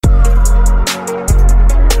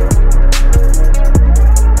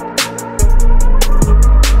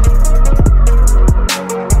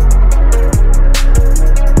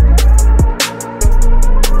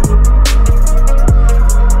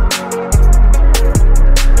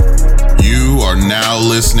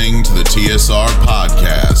TSR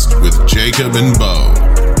Podcast with Jacob and Beau.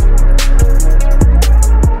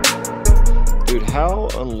 Dude, how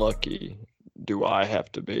unlucky do I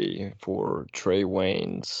have to be for Trey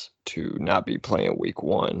Waynes to not be playing week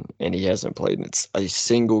one, and he hasn't played a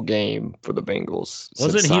single game for the Bengals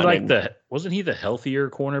Wasn't since he signing. wasn't he the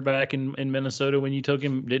healthier cornerback in Minnesota when you took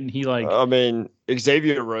him? Didn't he like I mean,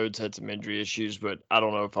 Xavier Rhodes had some injury issues, but I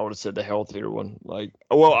don't know if I would have said the healthier one.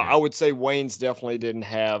 I would say Waynes definitely didn't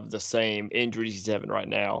have the same injuries he's having right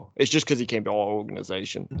now. It's just because he came to our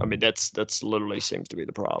organization. I mean, that's literally seems to be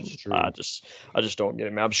the problem. I just don't get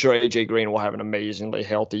it, man. I'm sure AJ Green will have an amazingly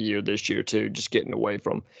healthy year this year too, just getting away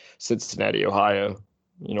from Cincinnati, Ohio.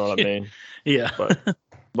 You know what I mean? Yeah.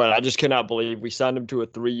 But I just cannot believe we signed him to a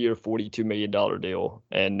 3-year, $42 million deal,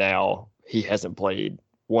 and now he hasn't played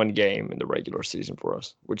one game in the regular season for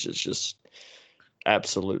us, which is just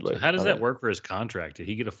absolutely. So how does that work for his contract? Did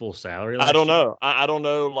he get a full salary? I don't know. I don't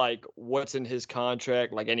know, like, what's in his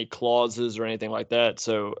contract, like any clauses or anything like that.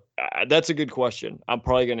 So that's a good question. I'm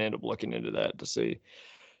probably going to end up looking into that to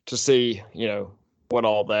see, what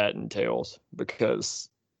all that entails, because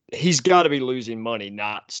he's got to be losing money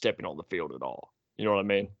not stepping on the field at all. You know what I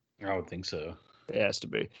mean? I would think so. It has to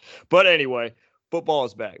be. But anyway, football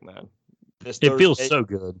is back, man. It feels so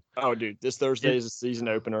good. Oh, dude, this Thursday is a season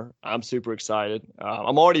opener. I'm super excited.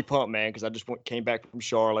 I'm already pumped, man, because I just came back from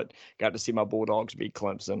Charlotte, got to see my Bulldogs beat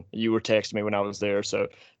Clemson. You were texting me when I was there, so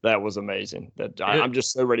that was amazing. I'm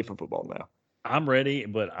just so ready for football now. I'm ready,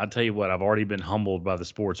 but I'll tell you what, I've already been humbled by the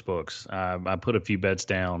sports books. I put a few bets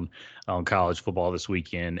down on college football this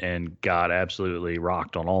weekend and got absolutely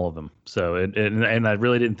rocked on all of them. So, and I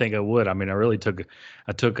really didn't think I would. I mean,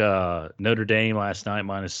 I took Notre Dame last night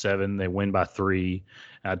 -7. They win by 3.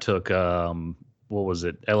 I took, what was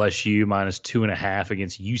it? LSU -2.5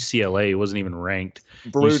 against UCLA. It wasn't even ranked.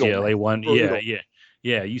 Brutal. UCLA won. Brutal.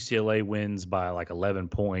 Yeah. UCLA wins by like 11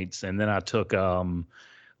 points. And then I took,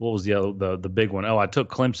 what was the big one? Oh, I took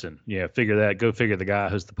Clemson. Yeah, go figure. The guy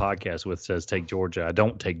who's the podcast with says take Georgia. I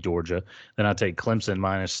don't take Georgia. Then I take Clemson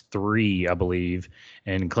 -3, I believe,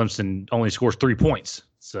 and Clemson only scores 3 points.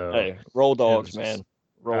 So hey, roll dogs, man.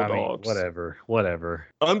 Roll dogs. Whatever.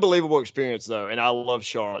 Unbelievable experience though, and I love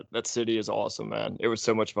Charlotte. That city is awesome, man. It was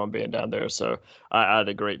so much fun being down there. So I had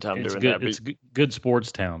a great time doing that. It's a good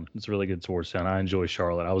sports town. It's a really good sports town. I enjoy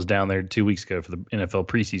Charlotte. I was down there 2 weeks ago for the NFL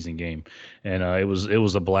preseason game, and it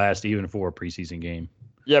was a blast even for a preseason game.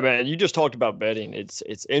 Yeah, man. You just talked about betting. It's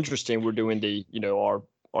interesting. We're doing the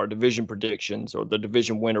our division predictions or the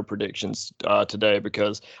division winner predictions today,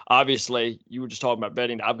 because obviously you were just talking about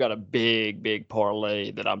betting. I've got a big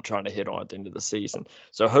parlay that I'm trying to hit on at the end of the season.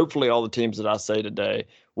 So hopefully all the teams that I say today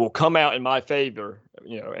will come out in my favor,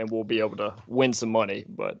 and we'll be able to win some money.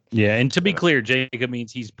 But yeah, and to be clear, Jacob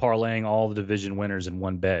means he's parlaying all the division winners in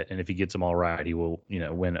one bet, and if he gets them all right, he will,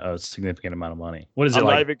 win a significant amount of money. What is it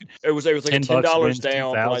like? It was like $10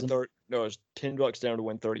 down. It was $10 down to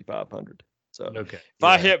win 3,500. So if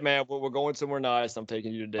I hit, man, we're going somewhere nice. I'm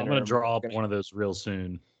taking you to dinner. I'm going to draw up one of those real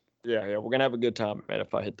soon. Yeah, we're going to have a good time, man,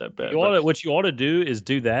 if I hit that bet. What you ought to do is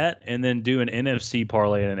do that and then do an NFC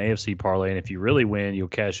parlay and an AFC parlay. And if you really win, you'll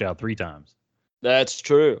cash out 3 times. That's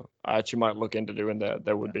true. I actually might look into doing that.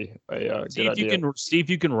 That would be a good idea. See if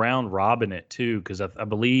you can round robin it too, because I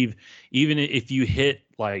believe even if you hit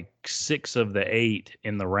like 6 of the 8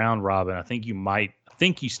 in the round robin, I think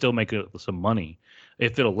you still make some money.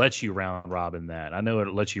 If it'll let you round robin that. I know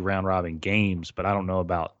it'll let you round robin games, but I don't know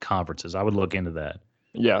about conferences. I would look into that.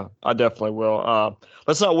 Yeah, I definitely will.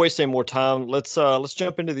 Let's not waste any more time. Let's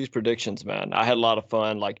jump into these predictions, man. I had a lot of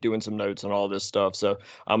fun, like doing some notes on all this stuff, so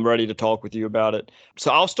I'm ready to talk with you about it. So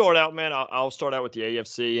I'll start out, man. I'll start out with the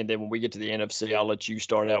AFC, and then when we get to the NFC, I'll let you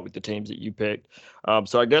start out with the teams that you picked.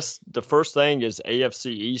 So I guess the first thing is AFC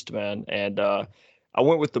East, man, and I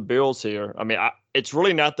went with the Bills here. I mean, it's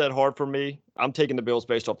really not that hard for me. I'm taking the Bills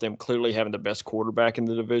based off them clearly having the best quarterback in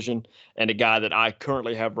the division and a guy that I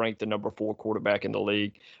currently have ranked the number 4 quarterback in the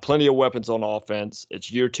league. Plenty of weapons on offense.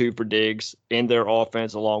 It's year 2 for Diggs in their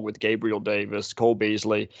offense, along with Gabriel Davis, Cole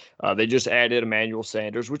Beasley. They just added Emmanuel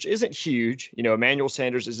Sanders, which isn't huge. Emmanuel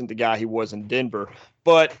Sanders isn't the guy he was in Denver,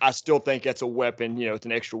 but I still think that's a weapon. It's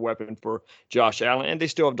an extra weapon for Josh Allen, and they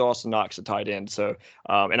still have Dawson Knox at tight end. So,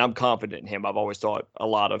 and I'm confident in him. I've always thought a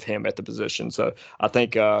lot of him at the position. So I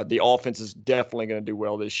think the offense is definitely going to do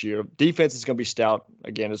well this year. Defense is going to be stout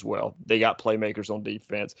again as well. They got playmakers on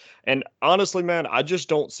defense. And honestly, man, I just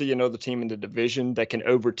don't see another team in the division that can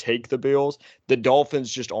overtake the Bills. The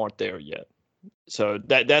Dolphins just aren't there yet. So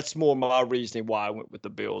that's more my reasoning why I went with the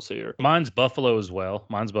Bills here. Mine's Buffalo as well.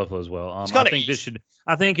 It's I kind of think easy.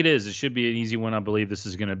 I think it is. It should be an easy one. I believe this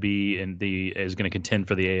is going to be is going to contend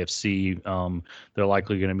for the AFC. They're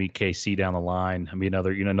likely going to meet KC down the line. I mean,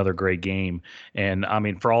 another great game. And I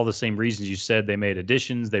mean, for all the same reasons you said, they made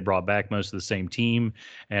additions. They brought back most of the same team.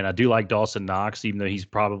 And I do like Dawson Knox, even though he's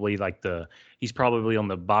probably on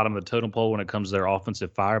the bottom of the totem pole when it comes to their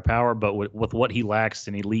offensive firepower. But with what he lacks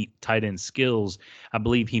in elite tight end skills, I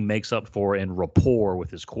believe he makes up for in rapport with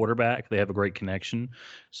his quarterback. They have a great connection.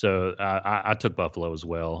 So I took Buffalo as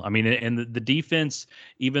well. I mean, and the defense,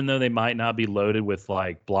 even though they might not be loaded with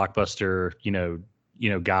like blockbuster,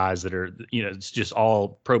 guys that are, it's just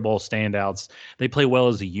all Pro Bowl standouts. They play well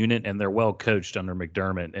as a unit, and they're well coached under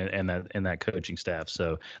McDermott and that coaching staff.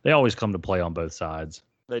 So they always come to play on both sides.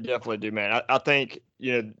 They definitely do, man. I think,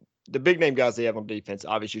 the big name guys they have on defense,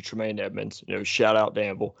 obviously Tremaine Edmonds, shout out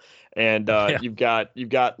Danville. And Yeah. you've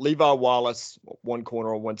got Levi Wallace, one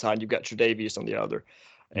corner on one side, and you've got Tre'Davious on the other.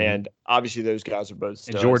 And obviously those guys are both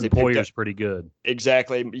studs. And Jordan Poyer's pretty good.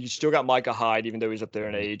 Exactly. You still got Micah Hyde, even though he's up there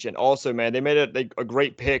in age. And also, man, they made a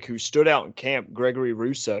great pick who stood out in camp, Gregory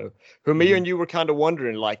Rousseau, who me and you were kind of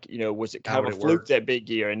wondering, like, was it kind of a fluke that big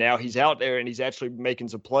year? And now he's out there and he's actually making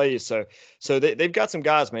some plays. So they've got some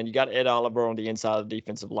guys, man. You got Ed Oliver on the inside of the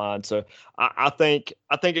defensive line. So I think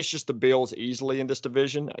it's just the Bills easily in this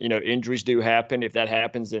division. Injuries do happen. If that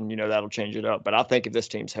happens, then, that'll change it up. But I think if this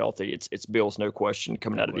team's healthy, it's Bills, no question,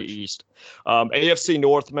 coming out of the East. AFC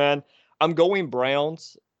North, man, I'm going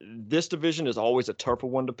Browns. This division is always a tougher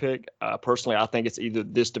one to pick. Personally, I think it's either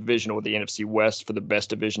this division or the NFC West for the best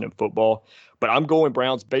division in football. But I'm going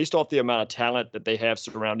Browns based off the amount of talent that they have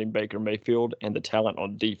surrounding Baker Mayfield and the talent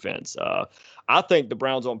on defense. I think the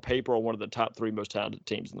Browns on paper are one of the top 3 most talented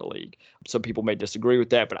teams in the league. Some people may disagree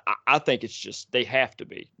with that, but I think it's just they have to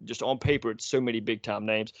be. Just on paper, it's so many big-time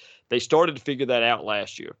names. They started to figure that out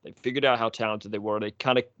last year. They figured out how talented they were. They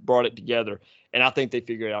kind of brought it together, and I think they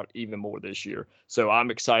figured it out even more this year. So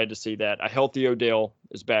I'm excited to see that. A healthy Odell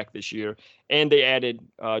is back this year, and they added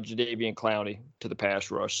Jadeveon Clowney to the pass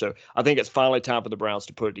rush. So I think it's finally time for the Browns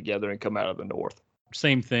to put it together and come out of the North.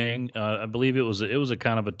 Same thing. I believe it was a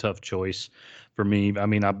kind of a tough choice for me. I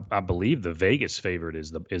mean, I believe the Vegas favorite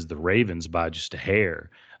is the Ravens by just a hair.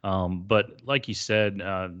 But like you said,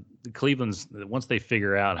 Cleveland's, once they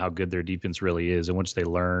figure out how good their defense really is, and once they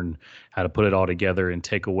learn how to put it all together and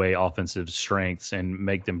take away offensive strengths and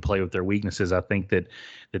make them play with their weaknesses, I think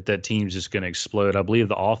that team's just going to explode. I believe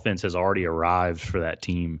the offense has already arrived for that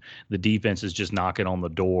team. The defense is just knocking on the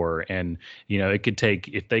door, and it could take,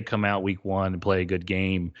 if they come out week 1 and play a good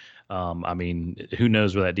game. I mean, who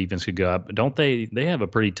knows where that defense could go? Don't they? They have a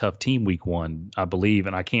pretty tough team week 1, I believe,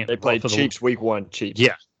 and I can't. They played Chiefs week 1. Chiefs.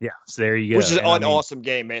 Yeah. So there you go. Which is an awesome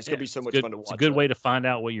game, man. It's gonna be so much fun to watch. It's a good way to find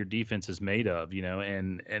out what your defense is made of,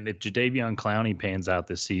 and if Jadeveon Clowney pans out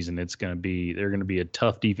this season, they're gonna be a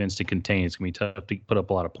tough defense to contain. It's gonna be tough to put up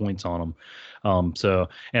a lot of points on them. I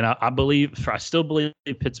still believe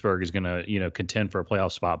Pittsburgh is gonna contend for a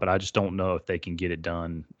playoff spot, but I just don't know if they can get it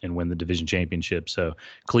done and win the division championship. So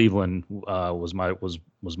Cleveland was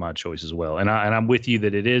my choice as well, and I'm with you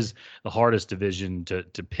that it is the hardest division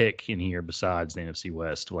to pick in here besides the NFC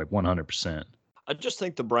West, like 100%. I just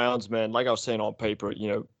think the Browns, man, like I was saying on paper,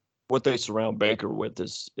 what they surround Baker with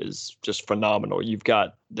is just phenomenal. You've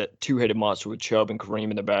got that two-headed monster with Chubb and Kareem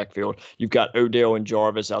in the backfield. You've got Odell and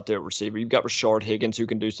Jarvis out there at receiver. You've got Rashard Higgins who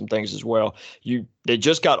can do some things as well. They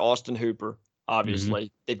just got Austin Hooper, obviously.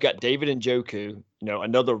 Mm-hmm. They've got David Njoku,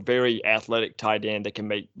 another very athletic tight end that can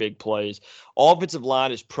make big plays. Offensive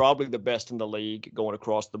line is probably the best in the league going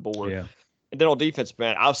across the board. Yeah. And then on defense,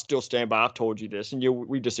 man, I'll still stand by. I've told you this, and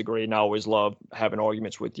we disagree, and I always love having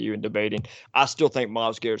arguments with you and debating. I still think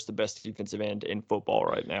Myles Garrett's the best defensive end in football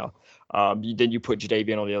right now. Then you put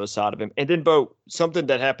Jadeveon on the other side of him. And then, Beau, something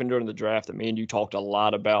that happened during the draft that me and you talked a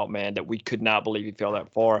lot about, man, that we could not believe he fell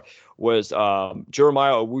that far, was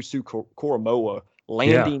Jeremiah Owusu-Koramoah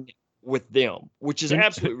landing with them, which is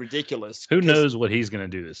absolutely ridiculous. Who knows what he's going to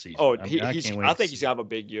do this season? Oh, I think he's going to have a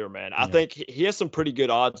big year, man. Yeah. I think he has some pretty good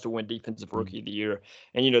odds to win Defensive Rookie of the Year.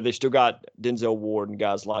 And, they still got Denzel Ward and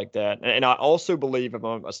guys like that. And I also believe, if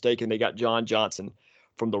I'm mistaken, they got John Johnson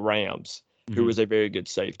from the Rams, who is a very good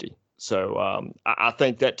safety. So I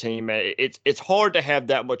think that team, man, it's hard to have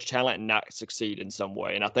that much talent and not succeed in some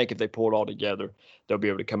way. And I think if they pull it all together, they'll be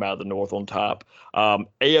able to come out of the North on top.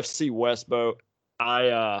 AFC West, Beau,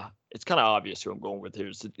 it's kind of obvious who I'm going with here.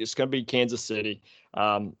 It's going to be Kansas City.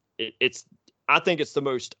 I think it's the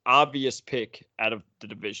most obvious pick out of the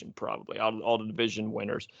division, probably out of all the division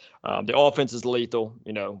winners. The offense is lethal.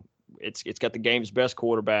 It's got the game's best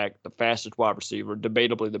quarterback, the fastest wide receiver,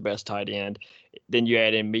 debatably the best tight end. Then you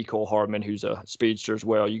add in Mecole Hardman, who's a speedster as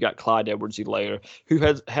well. You got Clyde Edwards-Helaire, who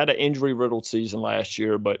has had an injury-riddled season last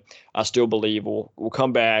year, but I still believe will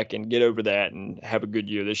come back and get over that and have a good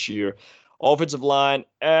year this year. Offensive line,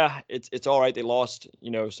 it's all right. They lost,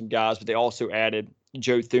 some guys, but they also added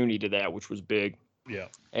Joe Thuney to that, which was big. Yeah.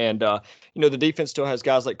 And the defense still has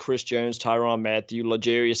guys like Chris Jones, Tyrann Mathieu,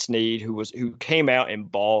 L'Jarius Sneed, who came out and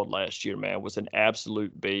balled last year, man, was an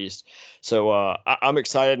absolute beast. So I'm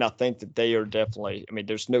excited, and I think that they are definitely. I mean,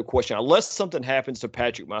 there's no question, unless something happens to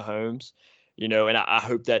Patrick Mahomes, and I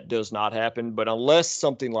hope that does not happen. But unless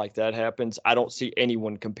something like that happens, I don't see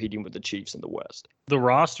anyone competing with the Chiefs in the West. The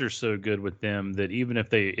roster's so good with them that even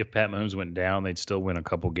if Pat Mahomes went down, they'd still win a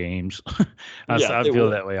couple games. I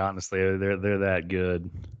feel that way, honestly. They're that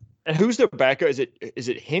good. And who's their backup? Is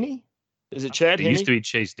it Henne? Is it Chad Henne? It used to be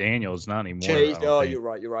Chase Daniels, not anymore. Chase. Oh, you're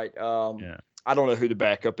right. Yeah. I don't know who the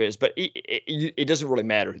backup is, but it doesn't really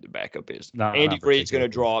matter who the backup is. Andy Reid's going to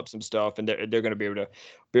draw up some stuff, and they're going to be able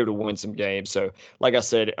to win some games. So, like I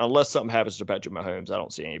said, unless something happens to Patrick Mahomes, I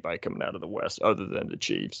don't see anybody coming out of the West other than the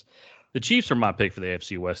Chiefs. The Chiefs are my pick for the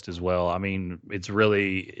AFC West as well. I mean, it's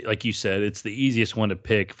really, like you said, it's the easiest one to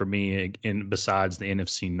pick for me besides the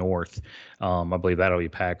NFC North. I believe that'll be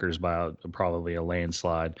Packers by probably a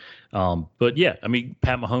landslide. But yeah, I mean,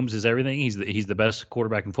 Pat Mahomes is everything. He's the best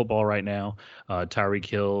quarterback in football right now. Tyreek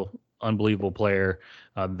Hill, unbelievable player.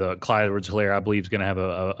 The Clyde Edwards-Helaire, I believe, is going to have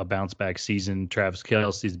a bounce back season. Travis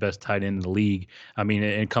Kelce's the best tight end in the league. I mean,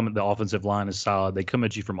 the offensive line is solid. They come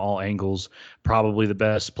at you from all angles. Probably the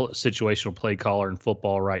best situational play caller in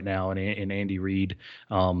football right now in Andy Reid.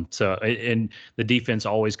 And the defense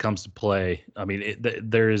always comes to play. I mean,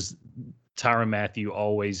 Tyrann Mathieu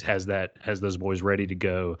always has those boys ready to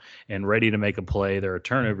go and ready to make a play. They're a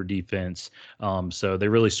turnover defense. So they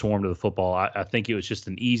really swarm to the football. I think it was just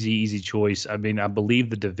an easy choice. I mean, I believe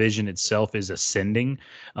the division itself is ascending.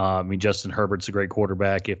 I mean, Justin Herbert's a great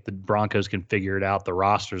quarterback. If the Broncos can figure it out, the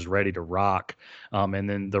roster's ready to rock. And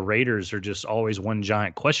then the Raiders are just always one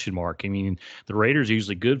giant question mark. I mean, the Raiders are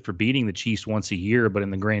usually good for beating the Chiefs once a year, but in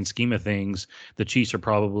the grand scheme of things, the Chiefs are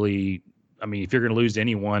probably – I mean, if you're going to lose to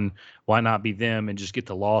anyone, why not be them and just get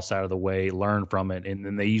the loss out of the way, learn from it, and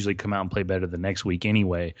then they usually come out and play better the next week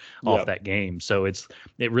anyway off that game. So it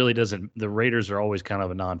really doesn't. The Raiders are always kind of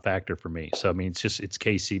a non-factor for me. So I mean, it's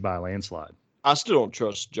KC by a landslide. I still don't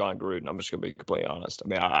trust John Gruden. I'm just going to be completely honest. I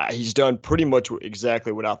mean, he's done pretty much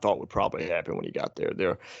exactly what I thought would probably happen when he got there.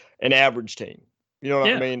 They're an average team. You know what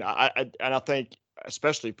I mean? I think,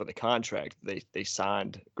 especially for the contract they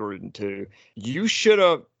signed Gruden to, you should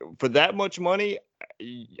have, for that much money,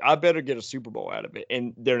 I better get a Super Bowl out of it.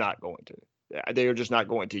 And they're not going to. They are just not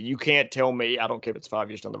going to. You can't tell me, I don't care if it's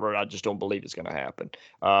 5 years down the road, I just don't believe it's going to happen.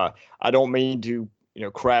 I don't mean to,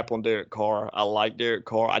 crap on Derek Carr. I like Derek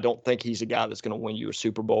Carr. I don't think he's a guy that's going to win you a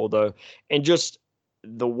Super Bowl, though. And just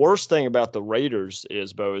the worst thing about the Raiders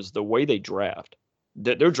is the way they draft.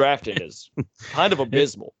 Their drafting is kind of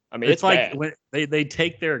abysmal. I mean, it's like when they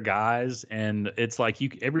take their guys, and it's like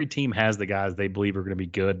every team has the guys they believe are going to be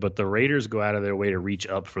good, but the Raiders go out of their way to reach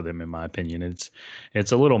up for them. In my opinion,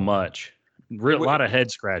 it's a little much. A lot of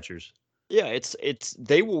head scratchers. Yeah, it's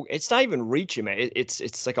not even reaching, man.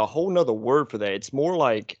 It's like a whole nother word for that. It's more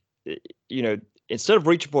like, instead of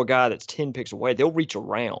reaching for a guy that's 10 picks away, they'll reach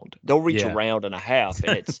around. They'll reach a round and a half,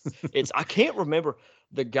 and it's I can't remember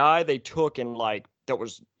the guy they took and that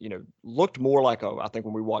was, looked more like I think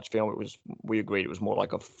when we watched film, we agreed it was more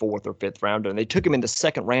like a fourth or fifth rounder, and they took him in the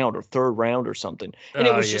second round or third round or something. And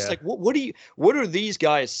it was just like, what are these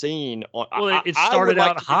guys seeing? It started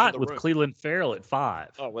out hot with Cleveland Farrell at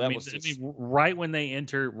 5. Oh, well, right when they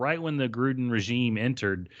entered, right when the Gruden regime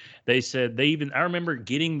entered, they said I remember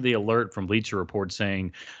getting the alert from Bleacher Report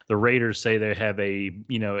saying the Raiders say they have a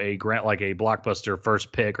grant, like a blockbuster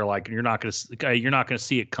first pick, or like you're not going to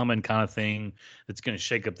see it coming kind of thing that's going to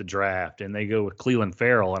shake up the draft. And they go with Cleveland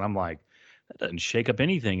Farrell, and I'm like, that doesn't shake up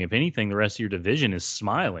anything. If anything, the rest of your division is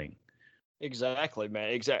smiling. Exactly, man.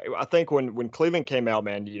 Exactly. I think when Cleveland came out,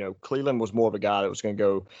 man, Cleveland was more of a guy that was going to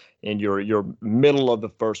go in your middle of the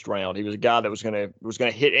first round. He was a guy that was going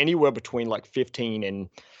to hit anywhere between like 15 and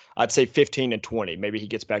I'd say 15 and 20. Maybe he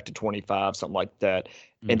gets back to 25, something like that.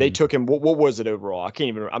 And they took him. What was it overall? I can't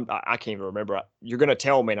even remember. You're going to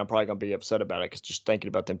tell me, and I'm probably going to be upset about it because just thinking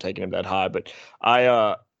about them taking him that high. But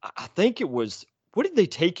I think it was. What did they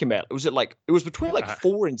take him at? It was between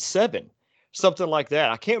 4 and 7, something like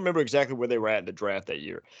that. I can't remember exactly where they were at in the draft that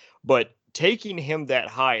year. But taking him that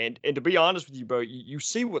high, and to be honest with you, Bo, you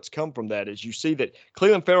see what's come from that is you see that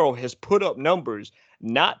Cleveland Farrell has put up numbers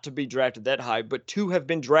not to be drafted that high, but to have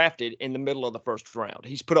been drafted in the middle of the first round.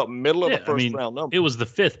 He's put up middle of the first round numbers. It was the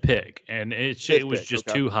 5th pick, and it was just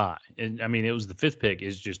too high. And I mean, it was the 5th pick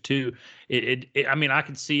is just too. I mean, I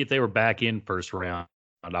could see if they were back in first round,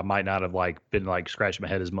 I might not have been scratching my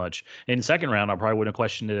head as much. In second round, I probably wouldn't have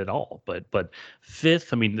questioned it at all. But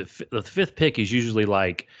 5th, I mean, the 5th pick is usually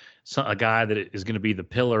a guy that is going to be the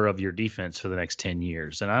pillar of your defense for the next 10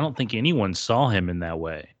 years. And I don't think anyone saw him in that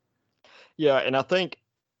way. Yeah, and I think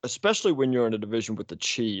especially when you're in a division with the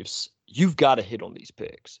Chiefs, you've got to hit on these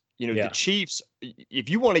picks. The Chiefs, if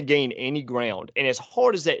you want to gain any ground, and as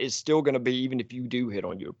hard as that is still going to be, even if you do hit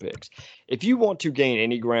on your picks, if you want to gain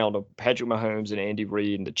any ground of Patrick Mahomes and Andy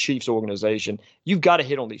Reid and the Chiefs organization, you've got to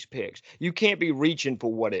hit on these picks. You can't be reaching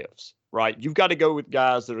for what ifs, right? You've got to go with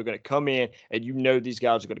guys that are going to come in, and these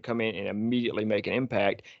guys are going to come in and immediately make an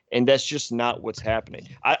impact, and that's just not what's happening.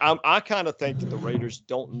 I kind of think that the Raiders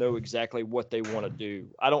don't know exactly what they want to do.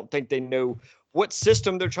 I don't think they know what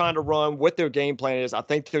system they're trying to run, what their game plan is. I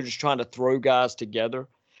think they're just trying to throw guys together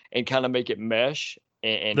and kind of make it mesh.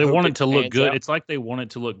 And they want it to look good. It's like they want it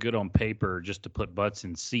to look good on paper just to put butts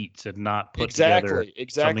in seats and not put together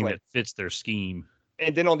something that fits their scheme.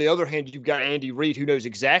 And then on the other hand, you've got Andy Reid, who knows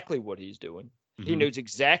exactly what he's doing. Mm-hmm. He knows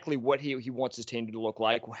exactly what he wants his team to look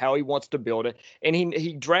like, how he wants to build it. And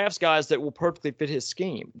he drafts guys that will perfectly fit his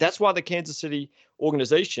scheme. That's why the Kansas City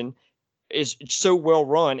organization is so well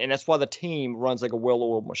run, and that's why the team runs like a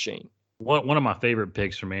well-oiled machine. One of my favorite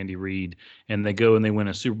picks from Andy Reid, and they go and they win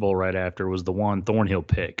a Super Bowl right after, was the Juan Thornhill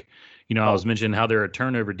pick. I was mentioning how they're a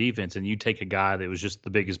turnover defense, and you take a guy that was just the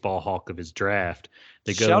biggest ball hawk of his draft.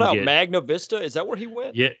 They go Shout out Magna Vista. Is that where he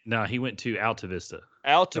went? Yeah, no, he went to Alta Vista.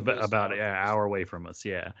 About an hour away from us,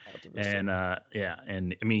 yeah. And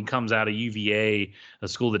and I mean, he comes out of UVA, a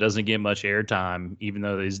school that doesn't get much airtime, even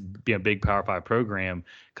though there's a big Power 5 program.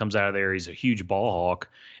 Comes out of there, he's a huge ball hawk,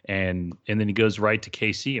 and then he goes right to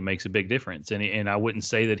KC and makes a big difference. And I wouldn't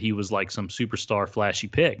say that he was like some superstar flashy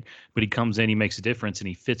pick, but he comes in, he makes a difference, and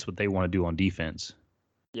he fits what they want to do on defense.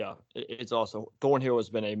 Yeah, it's awesome. Thornhill has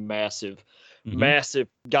been a massive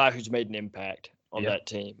guy who's made an impact on that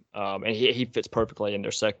team. And he fits perfectly in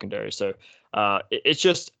their secondary. So it's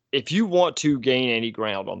just, if you want to gain any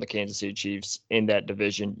ground on the Kansas City Chiefs in that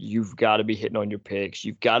division, you've got to be hitting on your picks.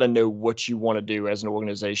 You've got to know what you want to do as an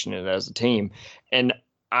organization and as a team. And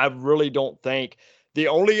I really don't think the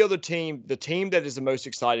only other team, the team that is the most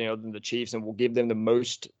exciting other than the Chiefs and will give them the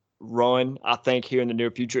most run, I think, here in the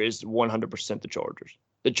near future is 100% the Chargers.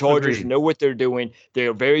 The Chargers know what they're doing.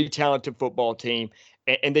 They're a very talented football team,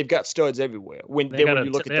 and they've got studs everywhere. They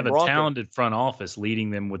have a talented front office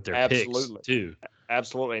leading them with their picks, too.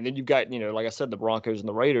 Absolutely. And then you've got, like I said, the Broncos and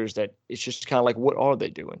the Raiders, that it's just kind of like, what are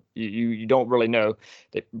they doing? You don't really know.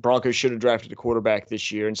 The Broncos should have drafted a quarterback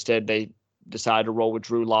this year. Instead, they decided to roll with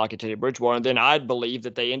Drew Lock and Teddy Bridgewater. And then I'd believe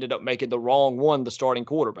that they ended up making the wrong one, the starting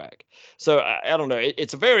quarterback. So I don't know.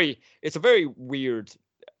 It's a very weird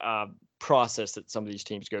process that some of these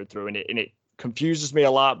teams go through, and it confuses me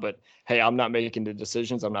a lot. But hey, I'm not making the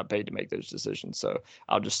decisions. I'm not paid to make those decisions, so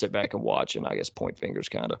I'll just sit back and watch and I guess point fingers,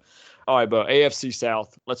 kind of. All right, but AFC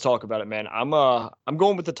South, let's talk about it, man. I'm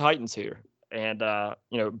going with the Titans here, and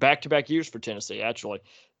back-to-back years for Tennessee. Actually,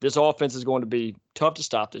 this offense is going to be tough to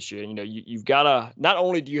stop this year. You've got to, not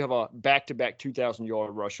only do you have a back-to-back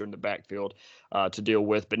 2,000-yard rusher in the backfield to deal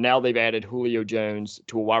with, but now they've added Julio Jones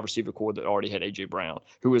to a wide receiver core that already had A.J. Brown,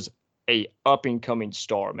 who is a up-and-coming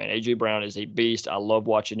star, man. A.J. Brown is a beast. I love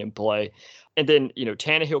watching him play. And then,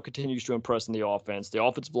 Tannehill continues to impress in the offense. The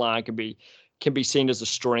offensive line can be seen as a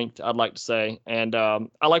strength, I'd like to say. And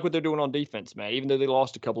I like what they're doing on defense, man. Even though they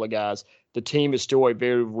lost a couple of guys, the team is still a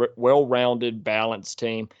very well-rounded, balanced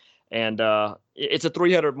team. And it's a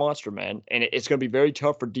 300 monster, man. And it's going to be very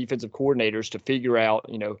tough for defensive coordinators to figure out,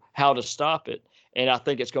 how to stop it. And I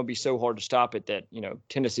think it's going to be so hard to stop it that,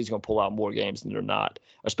 Tennessee's going to pull out more games than they're not,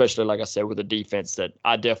 especially, like I said, with a defense that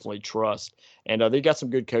I definitely trust. And they got some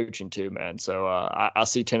good coaching too, man. So I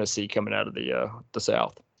see Tennessee coming out of the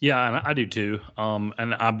South. Yeah, and I do too.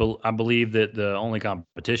 And I believe that the only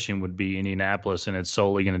competition would be Indianapolis, and it's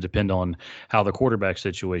solely going to depend on how the quarterback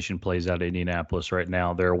situation plays out in Indianapolis right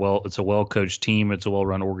now. It's a well-coached team, it's a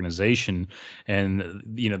well-run organization, and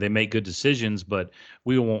they make good decisions. But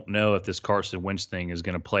we won't know if this Carson Wentz thing is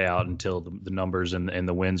going to play out until the numbers and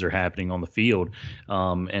the wins are happening on the field.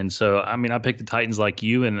 And so, I mean, I picked the Titans like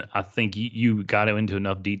you, and I think you got into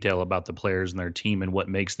enough detail about the players and their team and what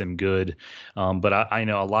makes them good. But I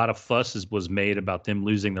know a lot of fuss was made about them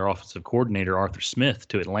losing their offensive coordinator, Arthur Smith,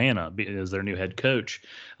 to Atlanta as their new head coach.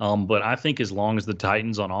 But I think as long as the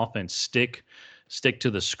Titans on offense stick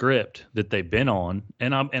to the script that they've been on,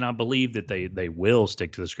 and I believe that they will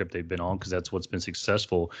stick to the script they've been on because that's what's been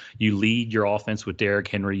successful. You lead your offense with Derrick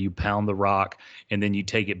Henry, you pound the rock, and then you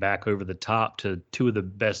take it back over the top to two of the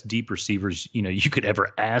best deep receivers you could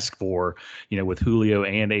ever ask for, with Julio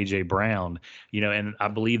and AJ Brown, and I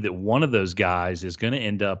believe that one of those guys is going to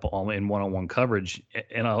end up in one-on-one coverage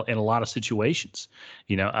in a lot of situations.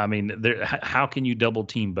 How can you double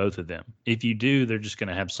team both of them? If you do, they're just going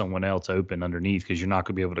to have someone else open underneath because you're not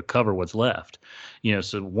going to be able to cover what's left.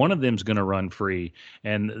 So one of them's going to run free,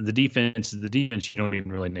 and the defense you don't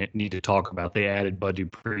even really need to talk about. They added Bud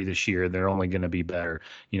Dupree this year. They're only going to be better.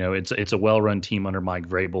 It's a well-run team under Mike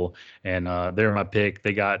Vrabel, and they're my pick.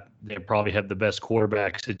 They probably have the best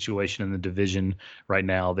quarterback situation in the division right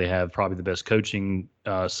now. They have probably the best coaching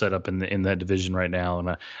set up in that division right now,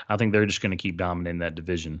 and I think they're just going to keep dominating that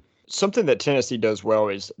division. Something that Tennessee does well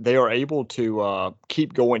is they are able to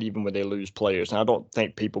keep going even when they lose players. And I don't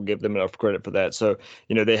think people give them enough credit for that. So,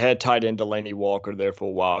 they had tight end Delaney Walker there for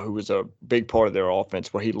a while, who was a big part of their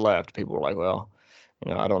offense. Where he left, people were like, well,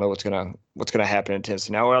 I don't know what's gonna happen in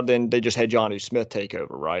Tennessee now. Well, then they just had Jonnu Smith take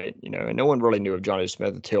over, right? And no one really knew of Jonnu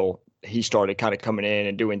Smith until he started kind of coming in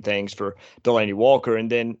and doing things for Delaney Walker. And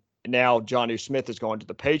then now Jonnu Smith is going to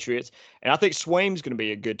the Patriots, and I think Swaim's going to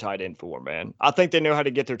be a good tight end for him, man. I think they know how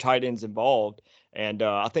to get their tight ends involved, and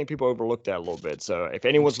I think people overlook that a little bit. So if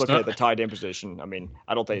anyone's looking at the tight end position,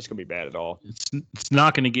 I don't think it's going to be bad at all. It's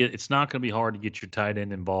not going to be hard to get your tight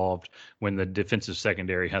end involved when the defensive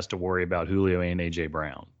secondary has to worry about Julio and AJ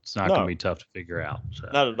Brown. It's not going to be tough to figure out. So.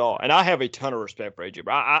 Not at all. And I have a ton of respect for AJ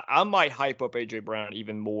Brown. I might hype up AJ Brown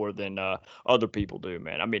even more than other people do,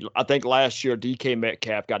 man. I think last year DK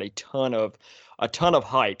Metcalf got a ton of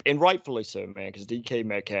hype, and rightfully so, man, because DK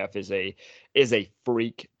Metcalf is a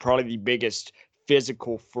freak, probably the biggest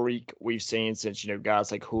physical freak we've seen since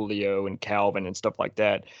guys like Julio and Calvin and stuff like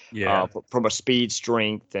that. Yeah. From a speed,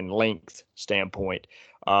 strength, and length standpoint.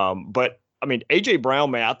 But AJ Brown,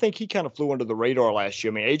 man, I think he kind of flew under the radar last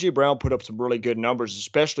year. AJ Brown put up some really good numbers,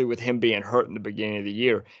 especially with him being hurt in the beginning of the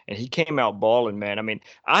year, and he came out balling, man.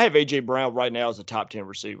 I have AJ Brown right now as a top 10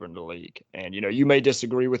 receiver in the league, and you may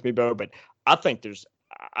disagree with me, Beau, but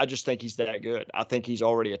I just think he's that good. I think he's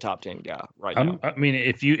already a top 10 guy right now.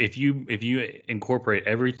 If you incorporate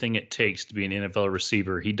everything it takes to be an NFL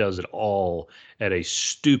receiver, he does it all at a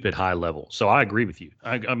stupid high level. So I agree with you.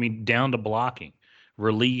 Down to blocking,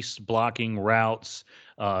 release, blocking, routes,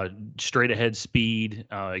 straight ahead speed,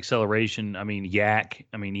 acceleration. Yak.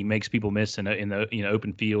 He makes people miss in the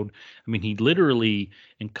open field. He literally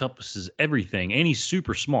encompasses everything, and he's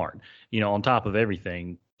super smart. On top of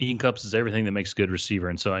everything, he encompasses everything that makes a good receiver.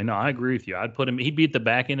 And so I agree with you. I'd put him. He'd be at the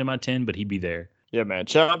back end of my 10, but he'd be there. Yeah, man.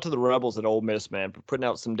 Shout out to the Rebels at Ole Miss, man, for putting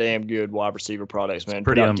out some damn good wide receiver products, man. It's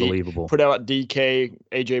pretty unbelievable. Put out DK,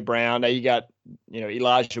 AJ Brown. Now you got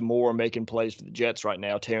Elijah Moore making plays for the Jets right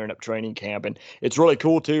now, tearing up training camp, and it's really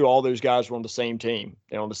cool too. All those guys were on the same team.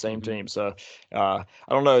 They're on the same team. So I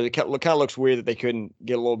don't know. It kind of looks weird that they couldn't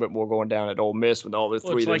get a little bit more going down at Ole Miss with all the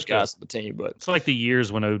three of those guys on the team. But it's like the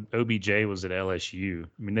years when OBJ was at LSU.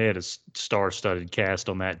 They had a star-studded cast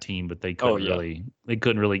on that team, but they couldn't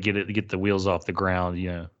really get the wheels off the ground.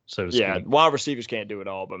 So to speak. Yeah, wide receivers can't do it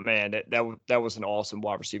all, but man, that was an awesome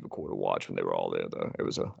wide receiver core to watch when they were all there, though. It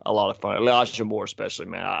was a lot of fun. Elijah Moore, especially,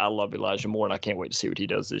 man. I love Elijah Moore, and I can't wait to see what he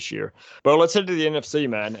does this year. But let's head to the NFC,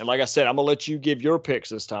 man. And like I said, I'm gonna let you give your picks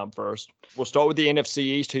this time first. We'll start with the NFC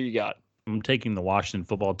East. Who you got? I'm taking the Washington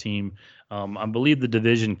football team. I believe the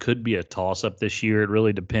division could be a toss-up this year. It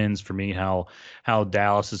really depends for me how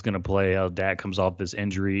Dallas is going to play, how Dak comes off this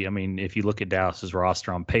injury. If you look at Dallas's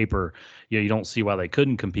roster on paper, you don't see why they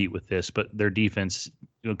couldn't compete with this, but their defense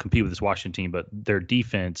compete with this Washington team, but their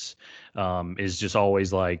defense is just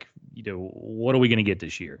always like, what are we going to get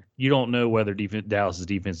this year? You don't know whether Dallas's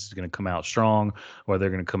defense is going to come out strong or they're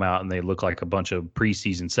going to come out and they look like a bunch of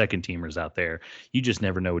preseason second teamers out there. You just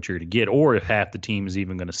never know what you're going to get, or if half the team is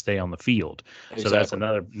even going to stay on the field. Exactly. So that's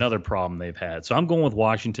another problem they've had. So I'm going with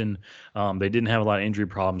Washington. They didn't have a lot of injury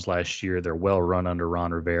problems last year. They're well run under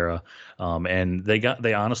Ron Rivera, and they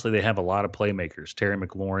have a lot of playmakers. Terry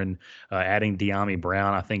McLaurin, adding De'Ami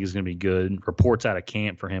Brown, I think is going to be good. Reports out of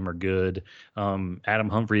camp for him are good. Adam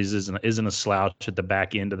Humphries isn't a slouch at the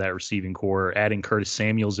back end of that receiving core. Adding Curtis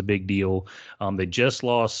Samuel's a big deal. They just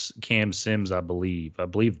lost Cam Sims, I believe.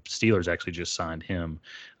 Steelers actually just signed him.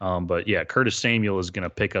 But yeah, Curtis Samuel is going to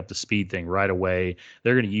pick up the speed thing right away.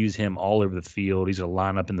 They're going to use him all over the field. He's going to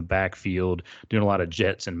line up in the backfield, doing a lot of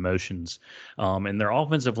jets and motions. And their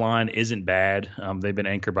offensive line isn't bad. They've been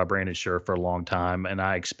anchored by Brandon Scherf for a long time, and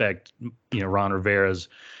I expect Ron Rivera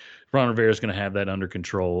is going to have that under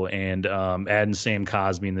control, and adding Sam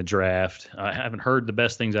Cosmi in the draft. I haven't heard the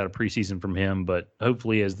best things out of preseason from him, but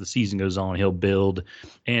hopefully as the season goes on, he'll build.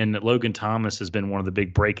 And Logan Thomas has been one of the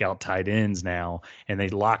big breakout tight ends now, and they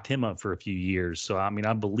locked him up for a few years. So, I mean,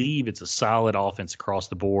 I believe it's a solid offense across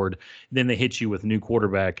the board. Then they hit you with a new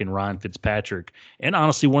quarterback in Ryan Fitzpatrick, and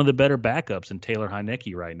honestly, one of the better backups in Taylor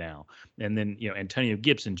Heineke right now. And then, Antonio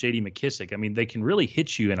Gibson, J.D. McKissick. I mean, they can really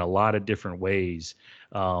hit you in a lot of different ways.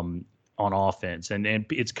 On offense, and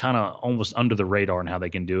it's kind of almost under the radar in how they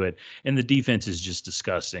can do it. And the defense is just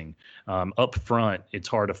disgusting. Up front, it's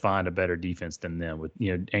hard to find a better defense than them, with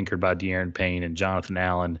anchored by De'Aaron Payne and Jonathan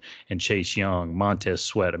Allen and Chase Young, Montez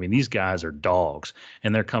Sweat. I mean, these guys are dogs,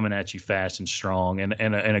 and they're coming at you fast and strong, and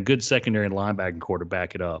a good secondary and linebacking core to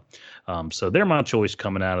back it up. So they're my choice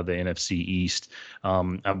coming out of the NFC East.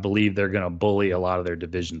 I believe they're going to bully a lot of their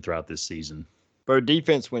division throughout this season. But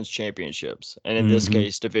defense wins championships, and in this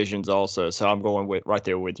case, divisions also. So I'm going right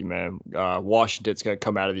there with you, man. Washington's going to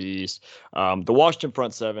come out of the East. The Washington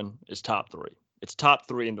front seven is top three. It's top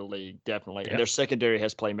three in the league, definitely. And their secondary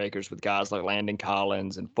has playmakers with guys like Landon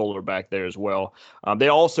Collins and Fuller back there as well. They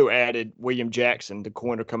also added William Jackson, the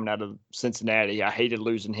corner coming out of Cincinnati. I hated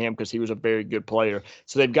losing him because he was a very good player.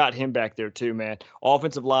 So they've got him back there too, man.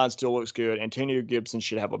 Offensive line still looks good. Antonio Gibson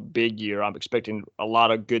should have a big year. I'm expecting a lot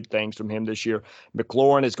of good things from him this year.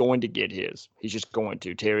 McLaurin is going to get his. He's just going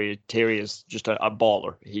to. Terry is just a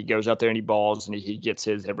baller. He goes out there and he balls, and he gets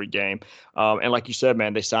his every game. And like you said,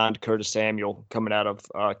 man, they signed Curtis Samuel coming out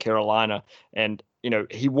of Carolina, and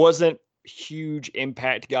he wasn't huge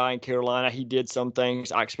impact guy in Carolina. He did some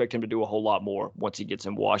things. I expect him to do a whole lot more once he gets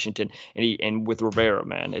in Washington, and with Rivera,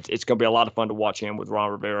 man, it's going to be a lot of fun to watch him with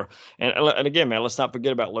Ron Rivera. And again, man, let's not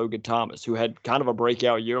forget about Logan Thomas, who had kind of a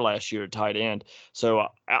breakout year last year at tight end. So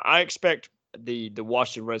I expect the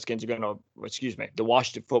Washington Redskins are going to, the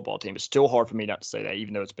Washington football team. It's still hard for me not to say that,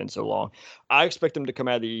 even though it's been so long. I expect them to come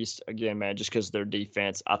out of the East again, man, just because of their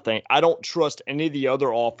defense. I don't trust any of the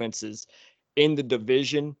other offenses in the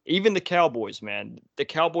division, even the Cowboys, man. The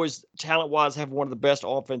Cowboys, talent-wise, have one of the best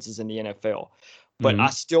offenses in the NFL. But I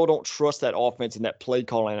still don't trust that offense and that play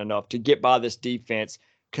calling enough to get by this defense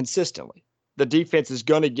consistently. The defense is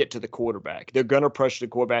going to get to the quarterback. They're going to pressure the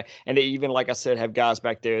quarterback. And they even, like I said, have guys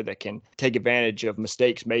back there that can take advantage of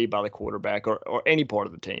mistakes made by the quarterback or any part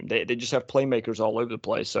of the team. They just have playmakers all over the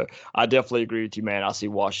place. So I definitely agree with you, man. I see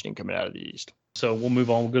Washington coming out of the East. So we'll move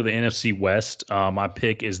on. We'll go to the NFC West. My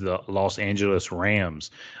pick is the Los Angeles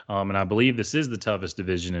Rams. And I believe this is the toughest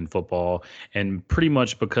division in football. And pretty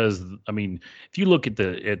much because, I mean, if you look at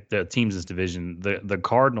the teams in this division, the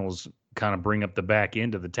Cardinals kind of bring up the back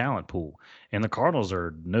end of the talent pool. And the Cardinals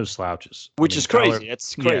are no slouches. Which is crazy.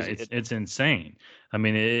 It's crazy. Yeah, it's insane. I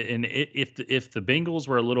mean, if the Bengals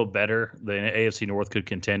were a little better, the AFC North could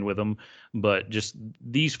contend with them. But just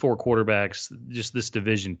these four quarterbacks, just this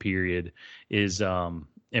division period is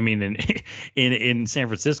I mean, in San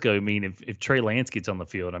Francisco, I mean, if Trey Lance gets on the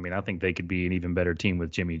field, I mean, I think they could be an even better team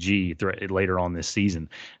with Jimmy G later on this season.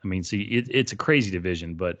 I mean, see, it's a crazy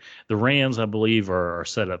division, but the Rams, I believe, are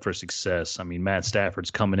set up for success. I mean, Matt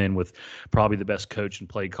Stafford's coming in with probably the best coach and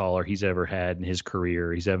play caller he's ever had in his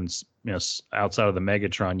career. He's having, outside of the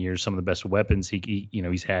Megatron years, some of the best weapons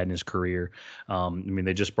he's had in his career. I mean,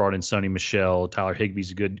 they just brought in Sonny Michel. Tyler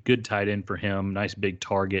Higbee's a good tight end for him. Nice big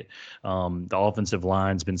target. The offensive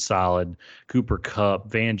line's been solid. Cooper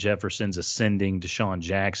Kupp, Van Jefferson's ascending, Deshaun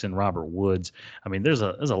Jackson, Robert Woods. I mean, there's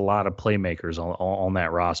a lot of playmakers on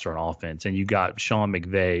that roster on offense, and you got Sean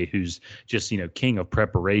McVay, who's just king of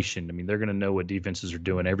preparation. I mean, they're going to know what defenses are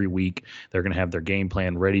doing every week. They're going to have their game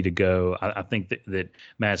plan ready to go. I think that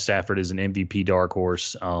Matt Stafford is an MVP dark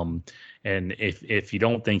horse. And if you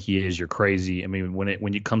don't think he is, you're crazy. I mean, when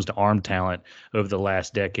it comes to arm talent over the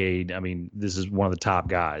last decade, I mean, this is one of the top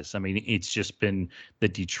guys. I mean, it's just been the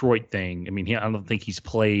Detroit thing. I mean, I don't think he's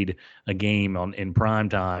played a game in prime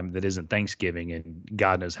time that isn't Thanksgiving and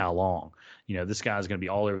God knows how long. This guy's going to be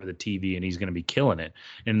all over the TV and he's going to be killing it.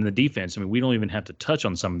 And in the defense, I mean, we don't even have to touch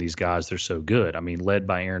on some of these guys. They're so good. I mean, led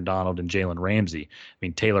by Aaron Donald and Jalen Ramsey. I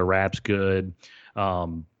mean, Taylor Rapp's good.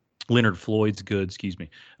 Leonard Floyd's good, excuse me.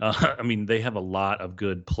 I mean, they have a lot of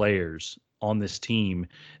good players on this team,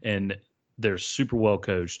 and they're super well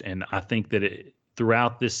coached. And I think that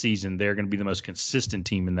throughout this season, they're going to be the most consistent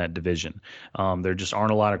team in that division. There just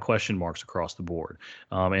aren't a lot of question marks across the board.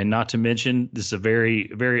 And not to mention, this is a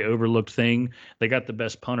very, very overlooked thing. They got the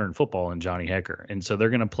best punter in football in Johnny Hecker. And so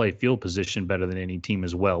they're going to play field position better than any team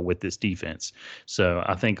as well with this defense. So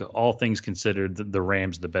I think all things considered, the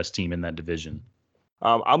Rams are the best team in that division.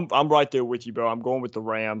 I'm right there with you, bro. I'm going with the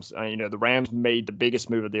Rams. The Rams made the biggest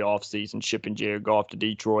move of the offseason, shipping Jared Goff to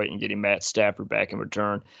Detroit and getting Matt Stafford back in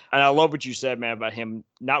return. And I love what you said, man, about him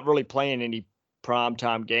not really playing any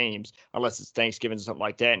primetime games unless it's Thanksgiving or something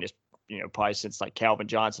like that. And it's, probably since like Calvin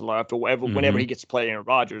Johnson left or whatever, whenever he gets to play Aaron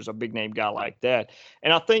Rodgers, a big name guy like that.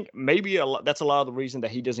 And I think maybe that's a lot of the reason that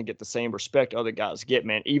he doesn't get the same respect other guys get,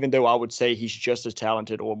 man, even though I would say he's just as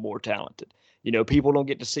talented or more talented. People don't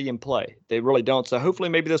get to see him play. They really don't. So hopefully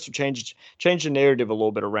maybe this will change the narrative a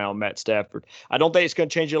little bit around Matt Stafford. I don't think it's going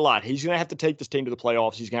to change it a lot. He's going to have to take this team to the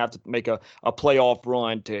playoffs. He's going to have to make a playoff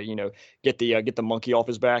run to, get the monkey off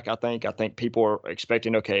his back, I think. I think people are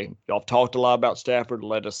expecting, okay, y'all have talked a lot about Stafford.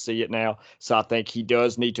 Let us see it now. So I think he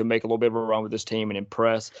does need to make a little bit of a run with this team and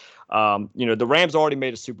impress. The Rams already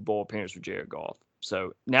made a Super Bowl appearance with Jared Goff.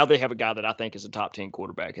 So now they have a guy that I think is a top 10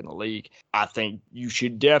 quarterback in the league. I think you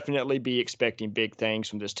should definitely be expecting big things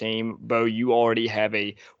from this team. Bo, you already have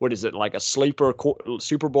like a sleeper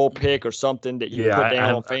Super Bowl pick or something that you put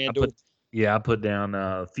down on FanDuel? I put down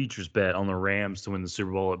a futures bet on the Rams to win the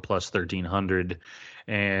Super Bowl at plus 1,300.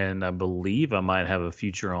 And I believe I might have a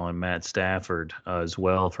future on Matt Stafford as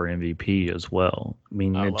well for MVP as well. I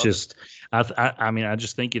mean, I just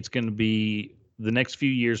think it's going to be the next few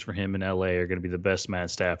years for him in LA are going to be the best Matt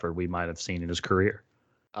Stafford we might have seen in his career.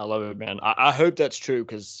 I love it, man. I hope that's true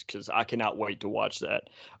because I cannot wait to watch that.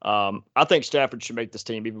 I think Stafford should make this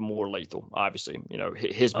team even more lethal. Obviously,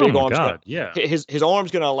 his big arms. His arm's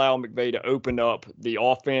going to allow McVay to open up the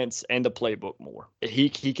offense and the playbook more. He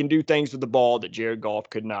can do things with the ball that Jared Goff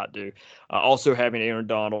could not do. Also having Aaron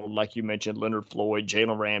Donald, like you mentioned, Leonard Floyd,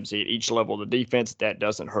 Jalen Ramsey at each level of the defense, that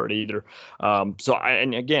doesn't hurt either. I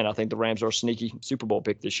think the Rams are a sneaky Super Bowl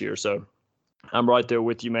pick this year. So I'm right there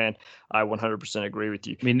with you, man. I 100% agree with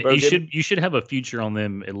you. I mean, you should have a future on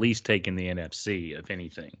them at least taking the NFC, if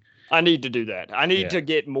anything. I need to do that. I need to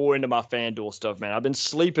get more into my FanDuel stuff, man. I've been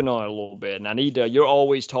sleeping on it a little bit, and I need to. You're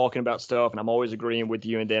always talking about stuff, and I'm always agreeing with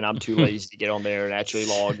you, and then I'm too lazy to get on there and actually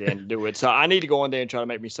log in and do it. So I need to go on there and try to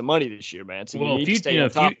make me some money this year, man. So you need to stay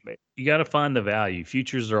on top of me. You got to find the value.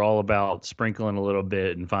 Futures are all about sprinkling a little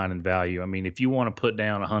bit and finding value. I mean, if you want to put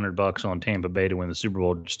down $100 on Tampa Bay to win the Super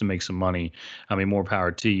Bowl just to make some money, I mean, more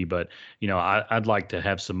power to you. But I'd like to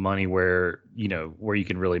have some money where you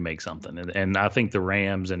can really make something. And I think the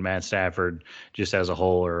Rams and Matt Stafford, just as a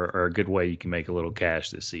whole, are a good way you can make a little cash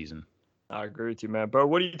this season. I agree with you, man. But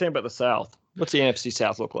what do you think about the South? What's the NFC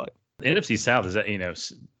South look like? The NFC South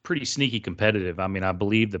is, pretty sneaky competitive. I mean, I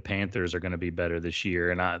believe the Panthers are going to be better this year.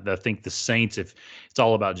 And I think the Saints, if it's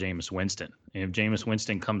all about Jameis Winston. And if Jameis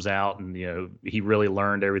Winston comes out and, he really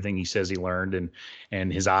learned everything he says he learned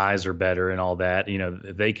and his eyes are better and all that,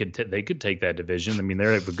 they could take that division. I mean,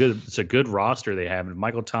 it's a good roster they have. And if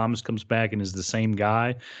Michael Thomas comes back and is the same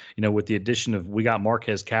guy, with the addition of, we got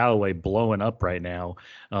Marquez Callaway blowing up right now.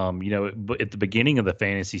 But at the beginning of the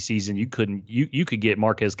fantasy season, you could get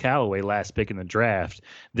Marquez Callaway last pick in the draft.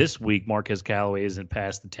 This week, Marquez Callaway isn't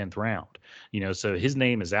past the 10th round. So his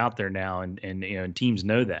name is out there now, and teams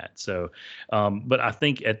know that. So, but I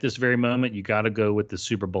think at this very moment, you got to go with the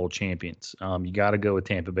Super Bowl champions. You got to go with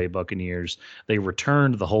Tampa Bay Buccaneers. They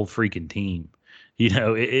returned the whole freaking team.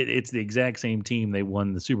 It's the exact same team they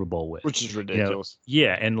won the Super Bowl with, which is ridiculous.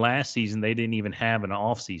 And last season they didn't even have an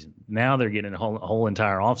off season. Now they're getting a whole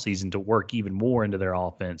entire off season to work even more into their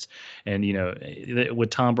offense. And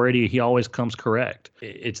with Tom Brady, he always comes correct.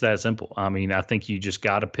 It's that simple. I mean, I think you just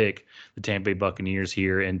got to pick the Tampa Bay Buccaneers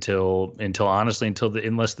here until unless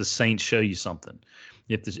the Saints show you something.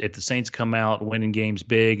 If the Saints come out winning games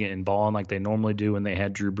big and balling like they normally do when they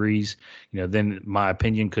had Drew Brees, then my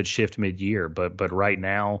opinion could shift mid-year. But right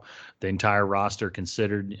now, the entire roster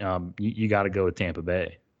considered, you got to go with Tampa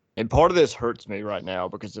Bay. And part of this hurts me right now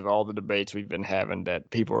because of all the debates we've been having that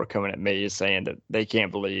people are coming at me saying that they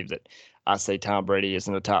can't believe that I say Tom Brady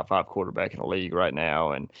isn't a top 5 quarterback in the league right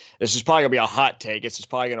now. And this is probably going to be a hot take. It's just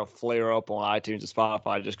probably going to flare up on iTunes and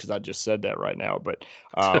Spotify just because I just said that right now. But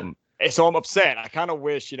so I'm upset. I kind of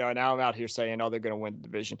wish, now I'm out here saying, they're going to win the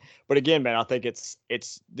division. But again, man, I think it's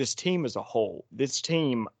this team as a whole. This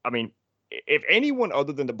team, I mean, if anyone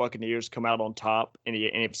other than the Buccaneers come out on top in the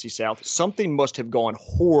NFC South, something must have gone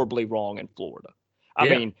horribly wrong in Florida. I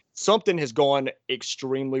mean, something has gone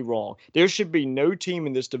extremely wrong. There should be no team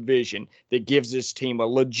in this division that gives this team a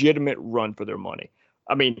legitimate run for their money.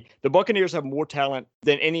 I mean, the Buccaneers have more talent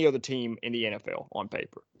than any other team in the NFL on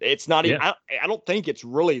paper. It's not even, I don't think it's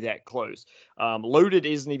really that close. Loaded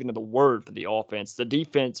isn't even the word for the offense. The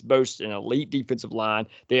defense boasts an elite defensive line.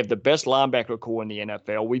 They have the best linebacker core in the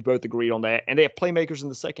NFL. We both agreed on that. And they have playmakers in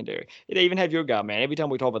the secondary. They even have your guy, man. Every time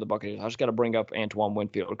we talk about the Buccaneers, I just got to bring up Antoine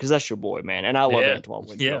Winfield because that's your boy, man. And I love Antoine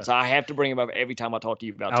Winfield. Yeah. So I have to bring him up every time I talk to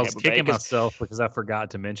you about Tampa Bay. I was kicking myself because I forgot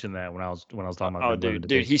to mention that when I was talking about dude,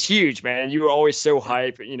 he's huge, man. You were always so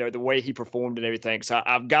hype, the way he performed and everything. So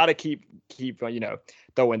I've got to keep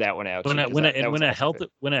throwing that one out.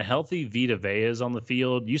 When a healthy Vita Vea is on the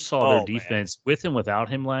field, you saw their defense with and without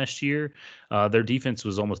him last year. Their defense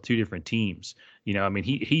was almost two different teams. I mean,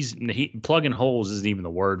 he's plugging holes isn't even the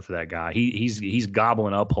word for that guy. He's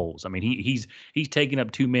gobbling up holes. I mean, he's taking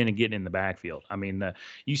up two men and getting in the backfield. I mean,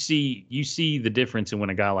 you see the difference in when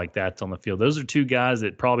a guy like that's on the field. Those are two guys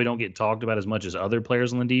that probably don't get talked about as much as other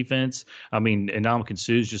players on the defense. I mean, Ndamukong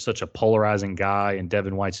Suh's just such a polarizing guy, and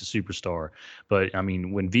Devin White's a superstar. But I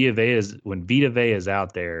mean, when Vita Vea is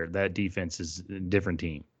out there, that defense is a different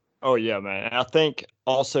team. Oh, yeah, man. And I think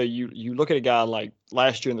also you look at a guy like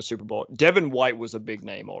last year in the Super Bowl, Devin White was a big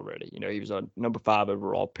name already. He was a number 5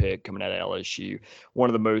 overall pick coming out of LSU, one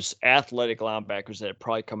of the most athletic linebackers that had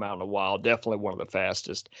probably come out in a while, definitely one of the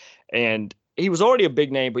fastest. And he was already a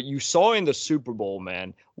big name, but you saw in the Super Bowl,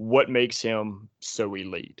 man, what makes him so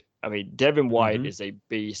elite. I mean, Devin White is a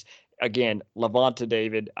beast. Again, Levante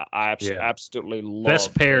David, I absolutely love.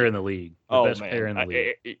 Best pair in the league. Pair in the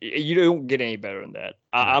league. You don't get any better than that.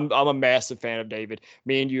 I'm a massive fan of David.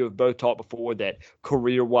 Me and you have both talked before that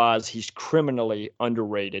career-wise, he's criminally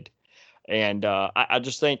underrated. And I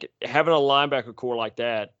just think having a linebacker core like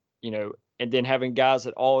that, and then having guys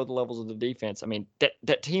at all the levels of the defense, I mean,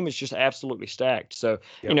 that team is just absolutely stacked. So,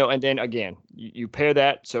 and then again, you pair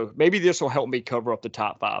that. So maybe this will help me cover up the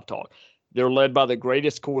top 5 talk. They're led by the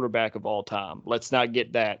greatest quarterback of all time. Let's not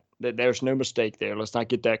get that. There's no mistake there. Let's not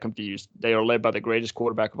get that confused. They are led by the greatest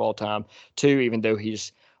quarterback of all time, too, even though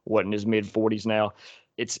he's, in his mid-40s now.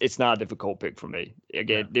 It's not a difficult pick for me.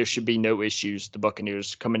 Again, there should be no issues. The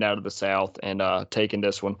Buccaneers coming out of the South and taking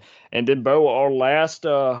this one. And then, Beau, our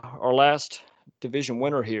last division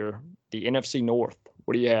winner here, the NFC North.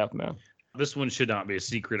 What do you have, man? This one should not be a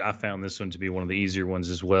secret. I found this one to be one of the easier ones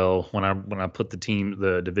as well. When I put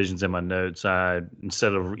the divisions in my notes,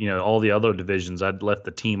 instead of all the other divisions, I'd left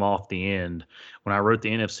the team off the end. When I wrote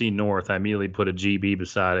the NFC North, I immediately put a GB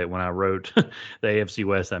beside it. When I wrote the AFC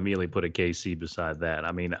West, I immediately put a KC beside that.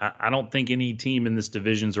 I mean, I don't think any team in this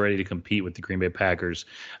division is ready to compete with the Green Bay Packers.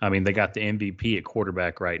 I mean, they got the MVP at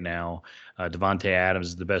quarterback right now. Devontae Adams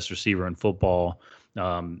is the best receiver in football.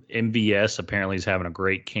 MVS apparently is having a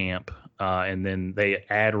great camp. And then they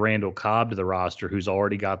add Randall Cobb to the roster, who's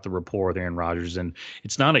already got the rapport with Aaron Rodgers. And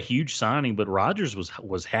it's not a huge signing, but Rodgers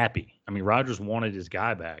was happy. I mean, Rodgers wanted his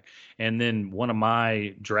guy back. And then one of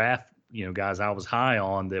my draft guys I was high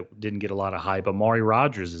on that didn't get a lot of hype, Amari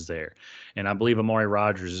Rodgers is there. And I believe Amari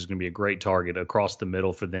Rodgers is going to be a great target across the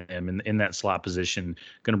middle for them in that slot position.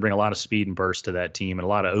 Going to bring a lot of speed and burst to that team and a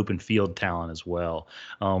lot of open field talent as well.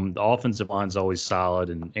 The offensive line is always solid,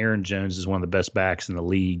 and Aaron Jones is one of the best backs in the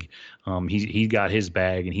league. He got his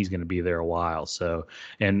bag, and he's going to be there a while. So,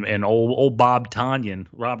 and old Robert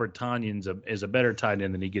Tonyan is a better tight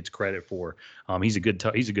end than he gets credit for. He's a good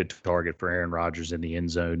target for Aaron Rodgers in the end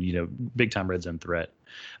zone. Big time red zone threat.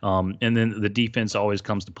 And then the defense always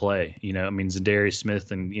comes to play. I mean, Zadarius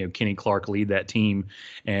Smith and Kenny Clark lead that team,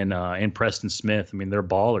 and Preston Smith. I mean, they're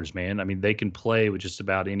ballers, man. I mean, they can play with just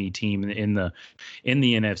about any team in the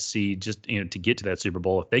NFC just to get to that Super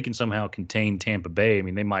Bowl. If they can somehow contain Tampa Bay, I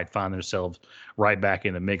mean, they might find themselves right back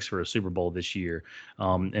in the mix for a Super Bowl this year.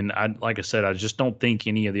 And like I said, I just don't think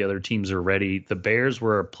any of the other teams are ready. The Bears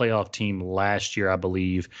were a playoff team last year, I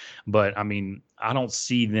believe, but I mean, I don't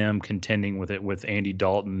see them contending with Andy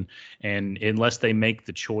Dalton, and unless they make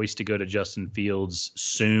the choice to go to Justin Fields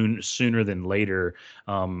sooner than later,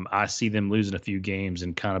 I see them losing a few games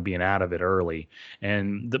and kind of being out of it early.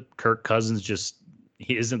 And the Kirk Cousins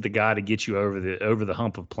he isn't the guy to get you over the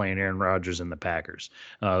hump of playing Aaron Rodgers and the Packers.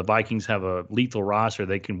 The Vikings have a lethal roster.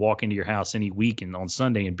 They can walk into your house any week and on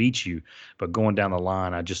Sunday and beat you. But going down the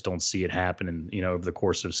line, I just don't see it happening, over the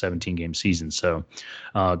course of a 17-game season. So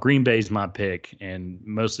Green Bay's my pick, and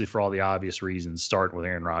mostly for all the obvious reasons, starting with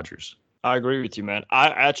Aaron Rodgers. I agree with you, man. I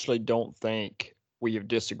actually don't think we have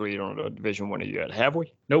disagreed on a division winner yet, have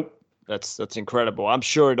we? Nope. That's incredible. I'm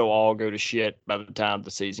sure it'll all go to shit by the time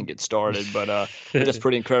the season gets started, but that's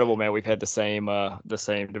pretty incredible, man. We've had the same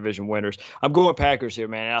division winners. I'm going Packers here,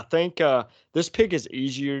 man. I think this pick is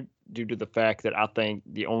easier due to the fact that I think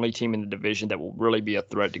the only team in the division that will really be a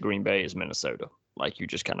threat to Green Bay is Minnesota. like you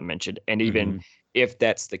just kind of mentioned. And even Mm-hmm. if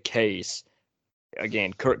that's the case,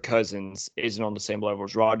 again, Kirk Cousins isn't on the same level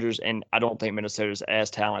as Rodgers, and I don't think Minnesota's as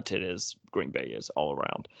talented as Green Bay is all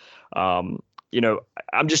around.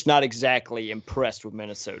 I'm just not exactly impressed with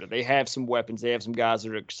Minnesota. They have some weapons, they have some guys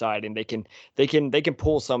that are exciting. They can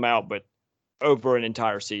pull some out, but over an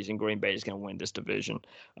entire season, Green Bay is going to win this division.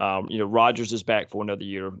 Rodgers is back for another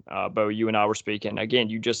year. Beau, you and I were speaking again.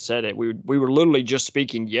 You just said it. We were literally just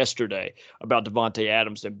speaking yesterday about Devontae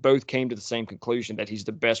Adams, and both came to the same conclusion that he's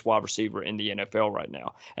the best wide receiver in the NFL right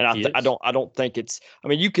now. And I don't think it's. I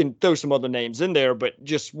mean, you can throw some other names in there, but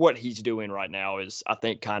just what he's doing right now is, I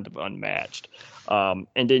think, kind of unmatched. And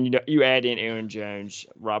then you add in Aaron Jones,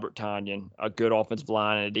 Robert Tonyan, a good offensive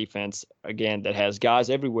line and a defense again that has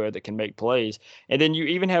guys everywhere that can make plays. And then you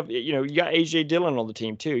even have you got AJ Dillon on the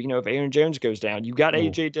team too. If Aaron Jones goes down, you got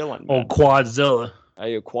AJ Dillon. Oh, Quadzilla.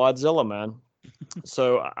 Hey, Quadzilla, man.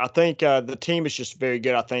 So I think the team is just very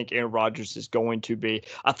good. I think Aaron Rodgers is going to be.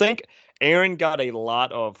 I think Aaron got a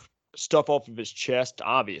lot of stuff off of his chest.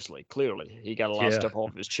 Obviously, clearly, he got a lot of stuff off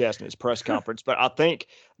of his chest in his press conference. But I think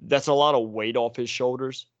that's a lot of weight off his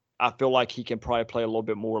shoulders. I feel like he can probably play a little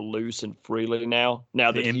bit more loose and freely now.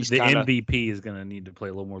 Now that he's the kinda, MVP is going to need to play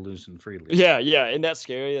a little more loose and freely. Yeah, and that's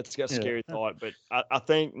scary. That's got a scary thought. But I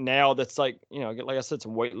think now that's like I said,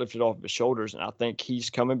 some weight lifted off of his shoulders, and I think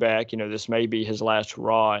he's coming back. This may be his last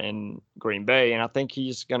hurrah in Green Bay, and I think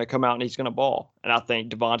he's going to come out and he's going to ball. And I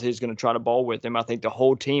think Devontae is going to try to ball with him. I think the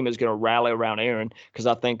whole team is going to rally around Aaron because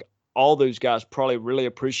I think all those guys probably really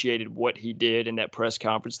appreciated what he did in that press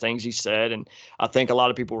conference, things he said, and I think a lot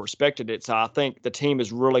of people respected it. So I think the team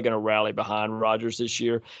is really going to rally behind Rodgers this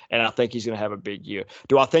year, and I think he's going to have a big year.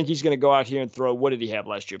 Do I think he's going to go out here and throw, what did he have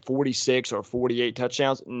last year, 46 or 48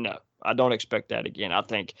 touchdowns? No, I don't expect that again. I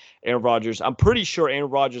think Aaron Rodgers, I'm pretty sure Aaron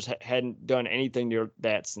Rodgers hadn't done anything near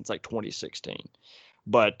that since like 2016.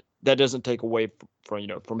 But that doesn't take away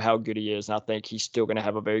from how good he is. And I think he's still going to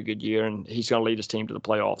have a very good year, and he's going to lead his team to the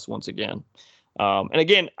playoffs once again. And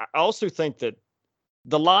again, I also think that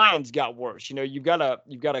the Lions got worse. You've got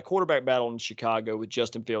a quarterback battle in Chicago with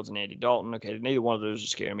Justin Fields and Andy Dalton. Okay, neither one of those are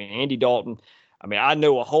scaring me. Andy Dalton, I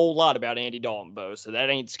know a whole lot about Andy Dalton, Beau, so that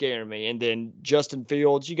ain't scaring me. And then Justin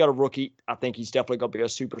Fields, you got a rookie. I think he's definitely going to be a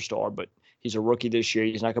superstar, but he's a rookie this year.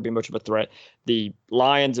 He's not going to be much of a threat. The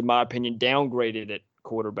Lions, in my opinion, downgraded at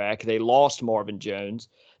quarterback. They lost Marvin Jones.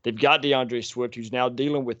 They've got DeAndre Swift, who's now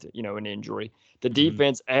dealing with an injury. The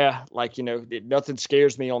defense, nothing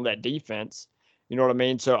scares me on that defense. You know what I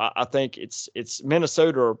mean? So I think it's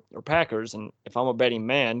Minnesota or Packers, and if I'm a betting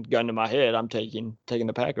man, gun to my head, I'm taking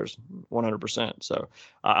the Packers 100%. So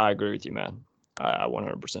I agree with you, man. I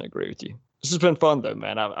 100% agree with you. This has been fun, though,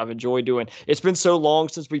 man. I've enjoyed doing. It's been so long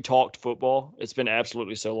since we talked football. It's been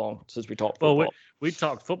absolutely so long since we talked football. Well, we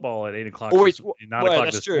talked football at 8:00. 9 well,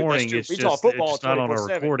 o'clock this morning. That's true. It's We just, talk football it's not on our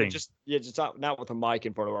 24/7. recording. Just not with a mic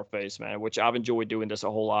in front of our face, man. Which I've enjoyed doing this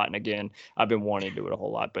a whole lot. And again, I've been wanting to do it a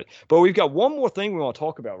whole lot. But we've got one more thing we want to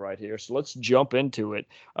talk about right here. So let's jump into it,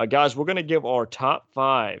 guys. We're going to give our top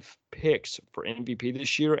 5 picks for MVP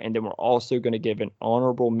this year, and then we're also going to give an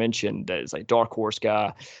honorable mention that is a dark horse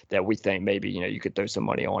guy that we think maybe you could throw some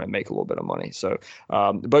money on and make a little bit of money. So,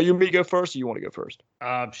 but you and me go first, or you want to go first?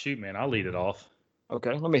 Shoot, man, I'll lead it off.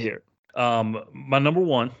 Okay, let me hear it. My number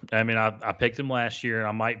one, I picked him last year, and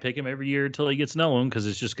I might pick him every year until he gets known because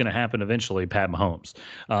it's just going to happen eventually. Pat Mahomes,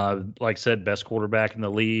 like I said, best quarterback in the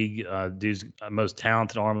league, dude's most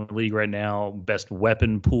talented arm in the league right now, best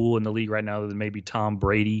weapon pool in the league right now than maybe Tom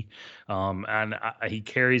Brady. He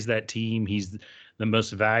carries that team. He's the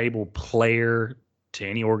most valuable player to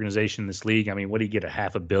any organization in this league. What did he get? A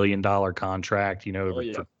 $500 million contract,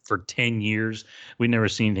 for 10 years. We've never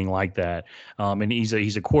seen anything like that. And he's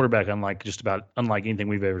a quarterback unlike anything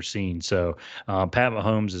we've ever seen. So Pat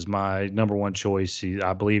Mahomes is my number one choice.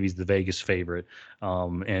 I believe he's the Vegas favorite.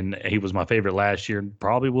 And he was my favorite last year,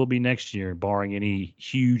 probably will be next year, barring any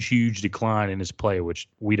huge decline in his play, which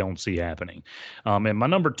we don't see happening. And my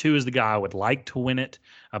number 2 is the guy I would like to win it.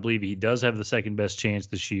 I believe he does have the second best chance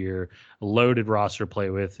this year. Loaded roster to play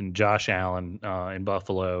with, and Josh Allen in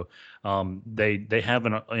Buffalo. They have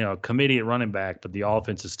a committee at running back, but the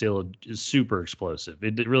offense is still super explosive.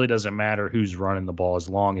 It really doesn't matter who's running the ball as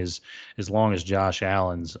long as Josh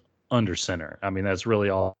Allen's under center. That's really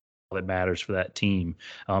all that matters for that team.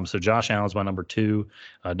 So Josh Allen's my number 2.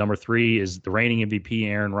 Number 3 is the reigning MVP,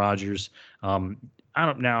 Aaron Rodgers.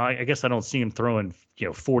 I guess I don't see him throwing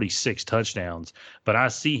 46 touchdowns, but I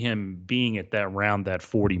see him being at that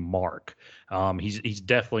 40 mark. He's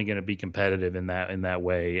definitely going to be competitive in that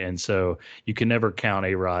way, and so you can never count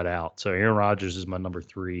A-Rod out. So Aaron Rodgers is my number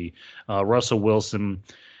 3. Russell Wilson,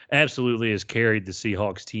 absolutely has carried the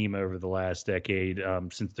Seahawks team over the last decade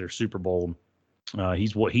since their Super Bowl.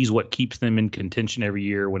 He's what keeps them in contention every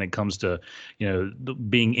year when it comes to,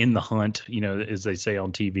 being in the hunt. As they say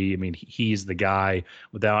on TV. I mean, he's the guy.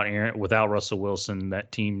 Without Russell Wilson,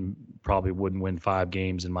 that team probably wouldn't win 5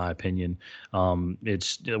 games, in my opinion.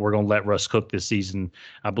 We're gonna let Russ cook this season.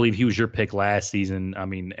 I believe he was your pick last season. I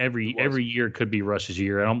mean, every year could be Russ's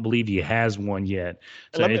year. I don't believe he has one yet.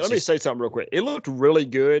 So let me say something real quick. It looked really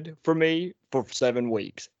good for me for 7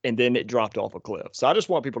 weeks, and then it dropped off a cliff. So I just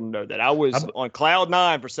want people to know that I was on cloud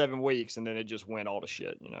 9 for 7 weeks, and then it just went all to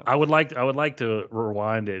shit. I would like to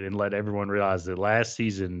rewind it and let everyone realize that last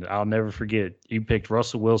season, I'll never forget, you picked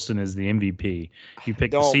Russell Wilson as the MVP. You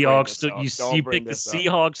picked the Seahawks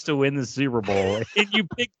to win the Super Bowl, and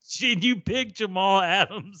you picked Jamal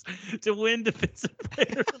Adams to win Defensive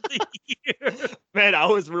Player of the Year. Man, I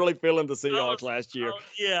was really feeling the Seahawks last year.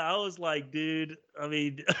 I was like, dude.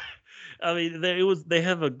 They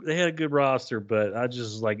had a good roster, but I just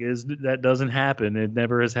was like, that doesn't happen. It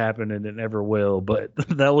never has happened, and it never will. But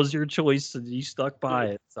that was your choice, and you stuck by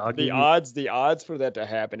it. So the odds for that to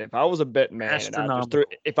happen. If I was a betting man, and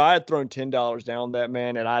if I had thrown $10 down that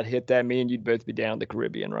man, and I'd hit that, me and you'd both be down in the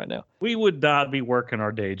Caribbean right now. We would not be working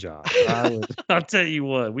our day job. I'll tell you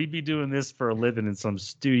what, we'd be doing this for a living in some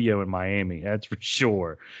studio in Miami. That's for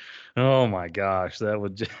sure. Oh my gosh,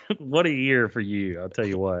 what a year for you! I'll tell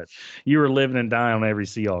you what, you were living and dying on every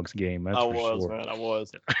Seahawks game. That's for sure. Man, I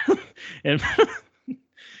was. And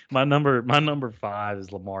my number 5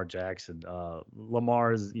 is Lamar Jackson.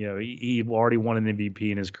 Lamar is, he already won an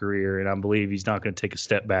MVP in his career, and I believe he's not going to take a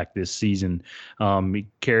step back this season. He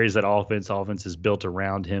carries that offense. Offense is built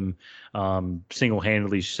around him.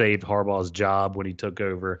 Single-handedly saved Harbaugh's job when he took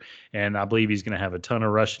over, and I believe he's going to have a ton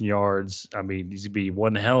of rushing yards. I mean, he's going to be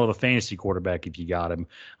one hell of a fantasy quarterback if you got him.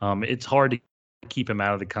 It's hard to keep him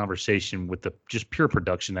out of the conversation with the just pure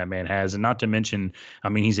production that man has, and not to mention, I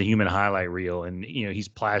mean, he's a human highlight reel, and he's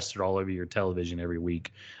plastered all over your television every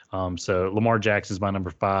week. So Lamar Jackson's my number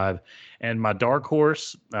 5, and my dark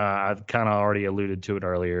horse, I've kind of already alluded to it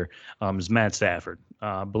earlier, is Matt Stafford.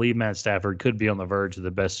 I believe Matt Stafford could be on the verge of the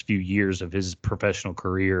best few years of his professional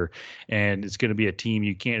career, and it's going to be a team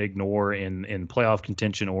you can't ignore in playoff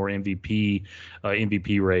contention or MVP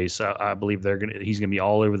race. I believe he's going to be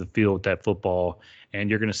all over the field with that football, and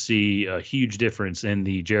you're going to see a huge difference in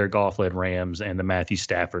the Jared Goff-led Rams and the Matthew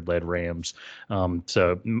Stafford-led Rams.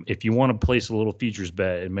 So if you want to place a little futures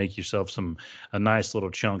bet and make yourself a nice little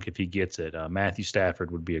chunk if he gets it, Matthew Stafford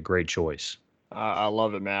would be a great choice. I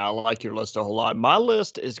love it, man. I like your list a whole lot. My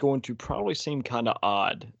list is going to probably seem kind of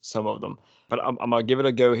odd, some of them, but I'm going to give it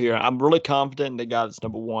a go here. I'm really confident in the guy that's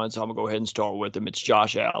number 1, so I'm going to go ahead and start with him. It's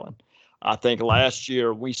Josh Allen. I think last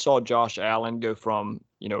year we saw Josh Allen go from,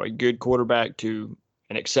 a good quarterback to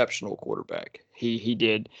an exceptional quarterback. He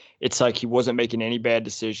did. It's like he wasn't making any bad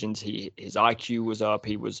decisions. His IQ was up.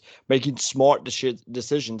 He was making smart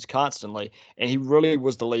decisions constantly, and he really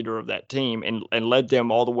was the leader of that team and led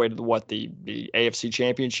them all the way to the AFC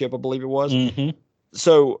Championship, I believe it was. Mm-hmm.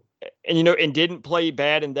 So, and didn't play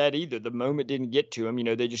bad in that either. The moment didn't get to him.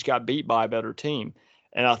 They just got beat by a better team.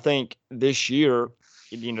 And I think this year,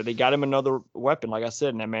 they got him another weapon, like I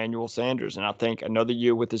said, in Emmanuel Sanders. And I think another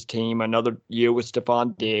year with his team, another year with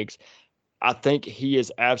Stephon Diggs. I think he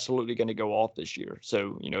is absolutely going to go off this year.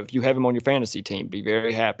 So, if you have him on your fantasy team, be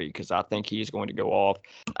very happy because I think he is going to go off.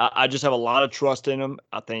 I just have a lot of trust in him.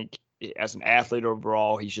 I think as an athlete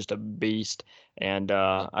overall, he's just a beast. And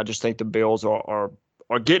I just think the Bills are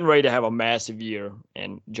getting ready to have a massive year,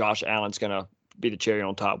 and Josh Allen's going to be the cherry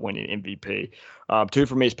on top winning MVP. 2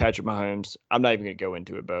 for me is Patrick Mahomes. I'm not even going to go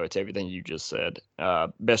into it, Bo. It's everything you just said.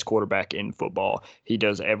 Best quarterback in football. He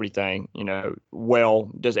does everything, well,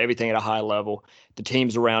 does everything at a high level. The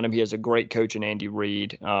teams around him, he has a great coach in Andy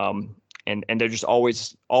Reid. And they're just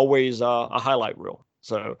always a highlight reel.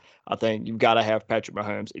 So I think you've got to have Patrick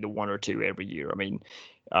Mahomes, either 1 or 2 every year. I mean,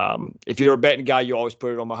 if you're a betting guy, you always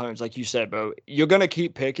put it on Mahomes. Like you said, Bo, you're going to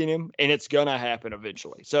keep picking him, and it's going to happen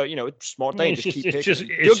eventually. So, it's a smart thing. Just keep picking him.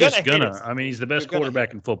 It's just going to. I mean, he's the best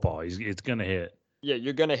quarterback in football. It's going to hit. Yeah,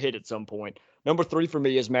 you're going to hit at some point. Number 3 for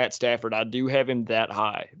me is Matt Stafford. I do have him that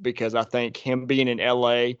high because I think him being in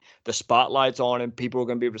L.A., the spotlight's on him. People are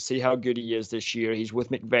going to be able to see how good he is this year. He's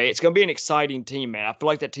with McVay. It's going to be an exciting team, man. I feel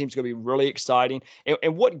like that team's going to be really exciting.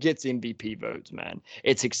 And what gets MVP votes, man?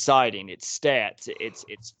 It's exciting. It's stats.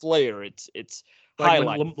 It's flair. It's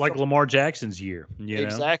highlight. Like Lamar Jackson's year.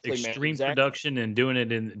 Exactly, extreme man. production and doing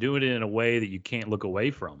it in a way that you can't look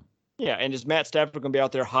away from. Yeah, and is Matt Stafford going to be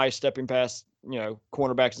out there high stepping past,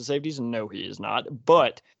 cornerbacks and safeties? No, he is not.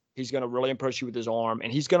 But He's going to really impress you with his arm,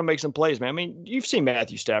 and he's going to make some plays, man. I mean, you've seen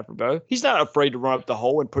Matthew Stafford, Bo. He's not afraid to run up the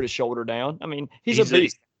hole and put his shoulder down. I mean, he's a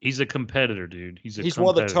beast. He's a competitor, dude. He's one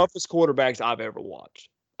of the toughest quarterbacks I've ever watched.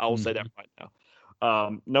 I will say that right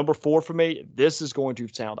now. Number 4 for me, this is going to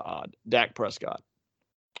sound odd, Dak Prescott.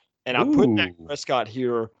 And I put Dak Prescott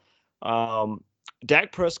here.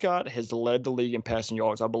 Dak Prescott has led the league in passing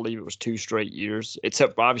yards. I believe it was 2 straight years,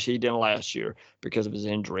 except obviously he didn't last year because of his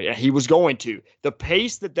injury. And he was going to. The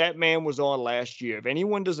pace that man was on last year, if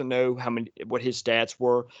anyone doesn't know what his stats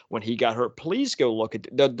were when he got hurt, please go look at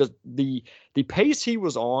the pace he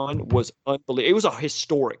was on was unbelievable. It was a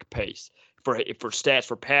historic pace for stats,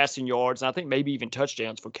 for passing yards, and I think maybe even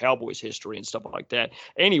touchdowns for Cowboys history and stuff like that.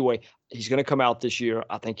 Anyway, he's going to come out this year.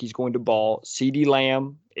 I think he's going to ball. CeeDee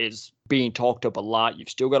Lamb is being talked up a lot. You've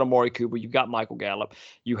still got Amari Cooper. You've got Michael Gallup.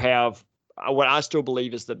 You have what I still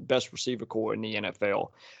believe is the best receiver core in the NFL.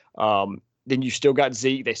 Then you still got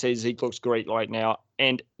Zeke. They say Zeke looks great right now.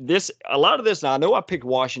 And a lot of this, now I know I picked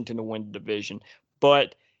Washington to win the division,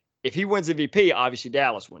 but if he wins MVP, obviously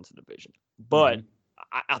Dallas wins the division. But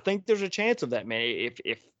I think there's a chance of that, man.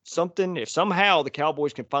 If somehow the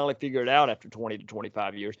Cowboys can finally figure it out after 20 to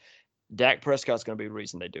 25 years, Dak Prescott's going to be the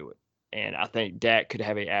reason they do it. And I think Dak could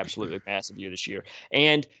have an absolutely massive year this year.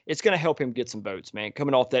 And it's going to help him get some votes, man.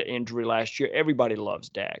 Coming off that injury last year, everybody loves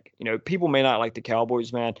Dak. You know, people may not like the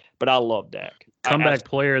Cowboys, man, but I love Dak. Comeback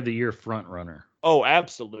player of the year front runner. Oh,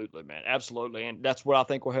 absolutely, man. Absolutely. And that's what I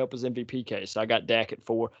think will help his MVP case. I got Dak at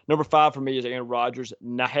 4. Number 5 for me is Aaron Rodgers.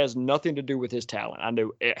 Has nothing to do with his talent. I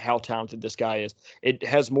know how talented this guy is. It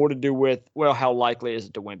has more to do with, well, how likely is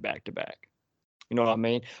it to win back-to-back? You know what I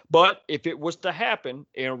mean? But if it was to happen,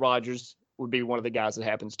 Aaron Rodgers would be one of the guys that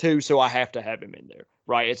happens too. So I have to have him in there,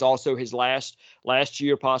 right? It's also his last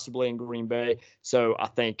year possibly in Green Bay. So I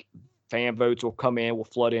think fan votes will come in, will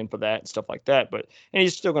flood in for that and stuff like that. And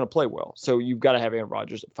he's still going to play well. So you've got to have Aaron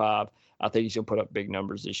Rodgers at 5. I think he's going to put up big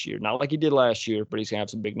numbers this year. Not like he did last year, but he's going to have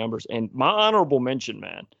some big numbers. And my honorable mention,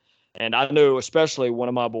 man, and I know especially one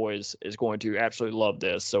of my boys is going to absolutely love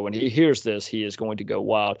this. So when he hears this, he is going to go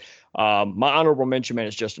wild. My honorable mention, man,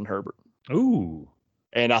 is Justin Herbert. Ooh.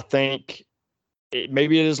 And I think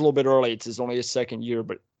maybe it is a little bit early. It's only his second year,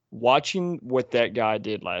 but watching what that guy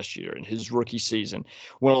did last year in his rookie season,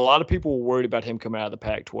 when a lot of people were worried about him coming out of the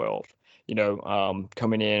Pac-12,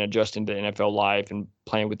 coming in, adjusting to NFL life and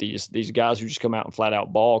playing with these guys who just come out and flat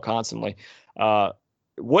out ball constantly.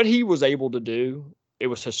 What he was able to do, it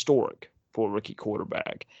was historic for a rookie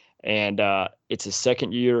quarterback. And it's his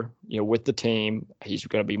second year, with the team. He's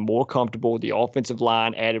going to be more comfortable. The offensive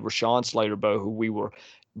line added Rashawn Slater, who we were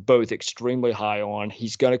both extremely high on.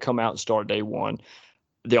 He's going to come out and start day one.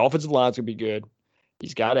 The offensive line's going to be good.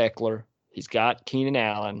 He's got Eckler. He's got Keenan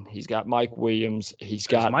Allen. He's got Mike Williams. He's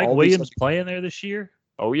got Mike Williams playing there this year?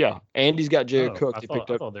 Oh, yeah. And he's got Jared Cook. I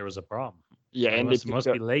thought there was a problem. Yeah, and they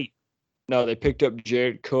must be late. No, they picked up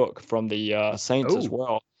Jared Cook from the Saints as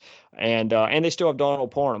well. And they still have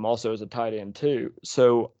Donald Parham also as a tight end too.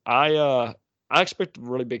 So I expect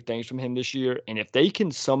really big things from him this year. And if they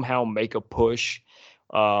can somehow make a push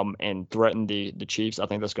and threaten the Chiefs, I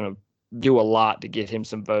think that's going to do a lot to get him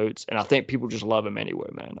some votes. And I think people just love him anyway,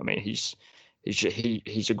 man. I mean, he's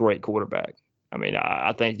a great quarterback. I mean,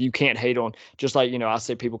 I think you can't hate on, just like, I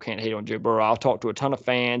say people can't hate on Joe Burrow. I'll talk to a ton of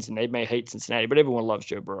fans and they may hate Cincinnati, but everyone loves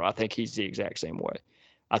Joe Burrow. I think he's the exact same way.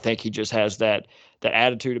 I think he just has that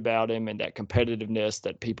attitude about him and that competitiveness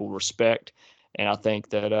that people respect. And I think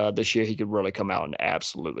that this year he could really come out and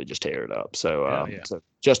absolutely just tear it up. So, so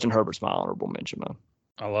Justin Herbert's my honorable mention, man.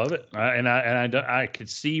 I love it, I could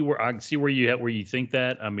see where you think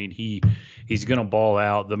that. I mean, he's going to ball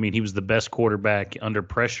out. I mean, he was the best quarterback under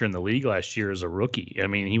pressure in the league last year as a rookie. I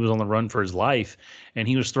mean, he was on the run for his life, and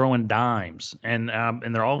he was throwing dimes, and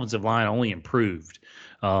their offensive line only improved.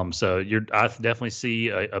 So I definitely see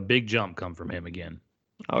a big jump come from him again.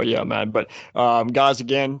 Oh yeah, man. But guys,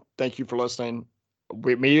 again, thank you for listening.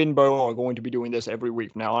 Me and Beau are going to be doing this every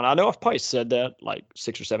week now. And I know I've probably said that like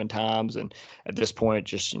 6 or 7 times. And at this point,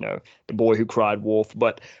 just, the boy who cried wolf.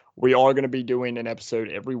 But we are going to be doing an episode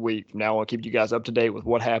every week from now on. I'll keep you guys up to date with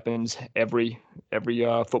what happens every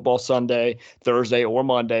football Sunday, Thursday, or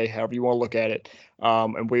Monday, however you want to look at it.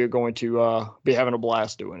 And we are going to be having a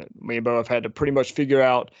blast doing it. Me and Beau have had to pretty much figure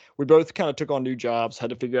out. We both kind of took on new jobs,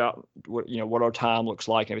 had to figure out what our time looks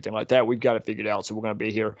like and everything like that. We've got it figured out. So we're going to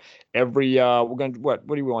be here every. We're going to what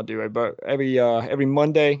do we want to do? But every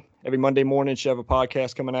Monday morning, should have a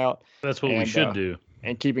podcast coming out. That's what we should do.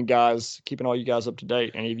 and keeping all you guys up to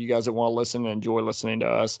date. Any of you guys that want to listen and enjoy listening to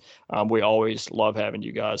us, we always love having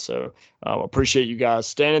you guys. So appreciate you guys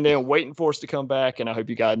standing there and waiting for us to come back. And I hope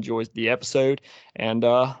you guys enjoyed the episode. And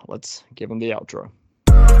let's give them the outro.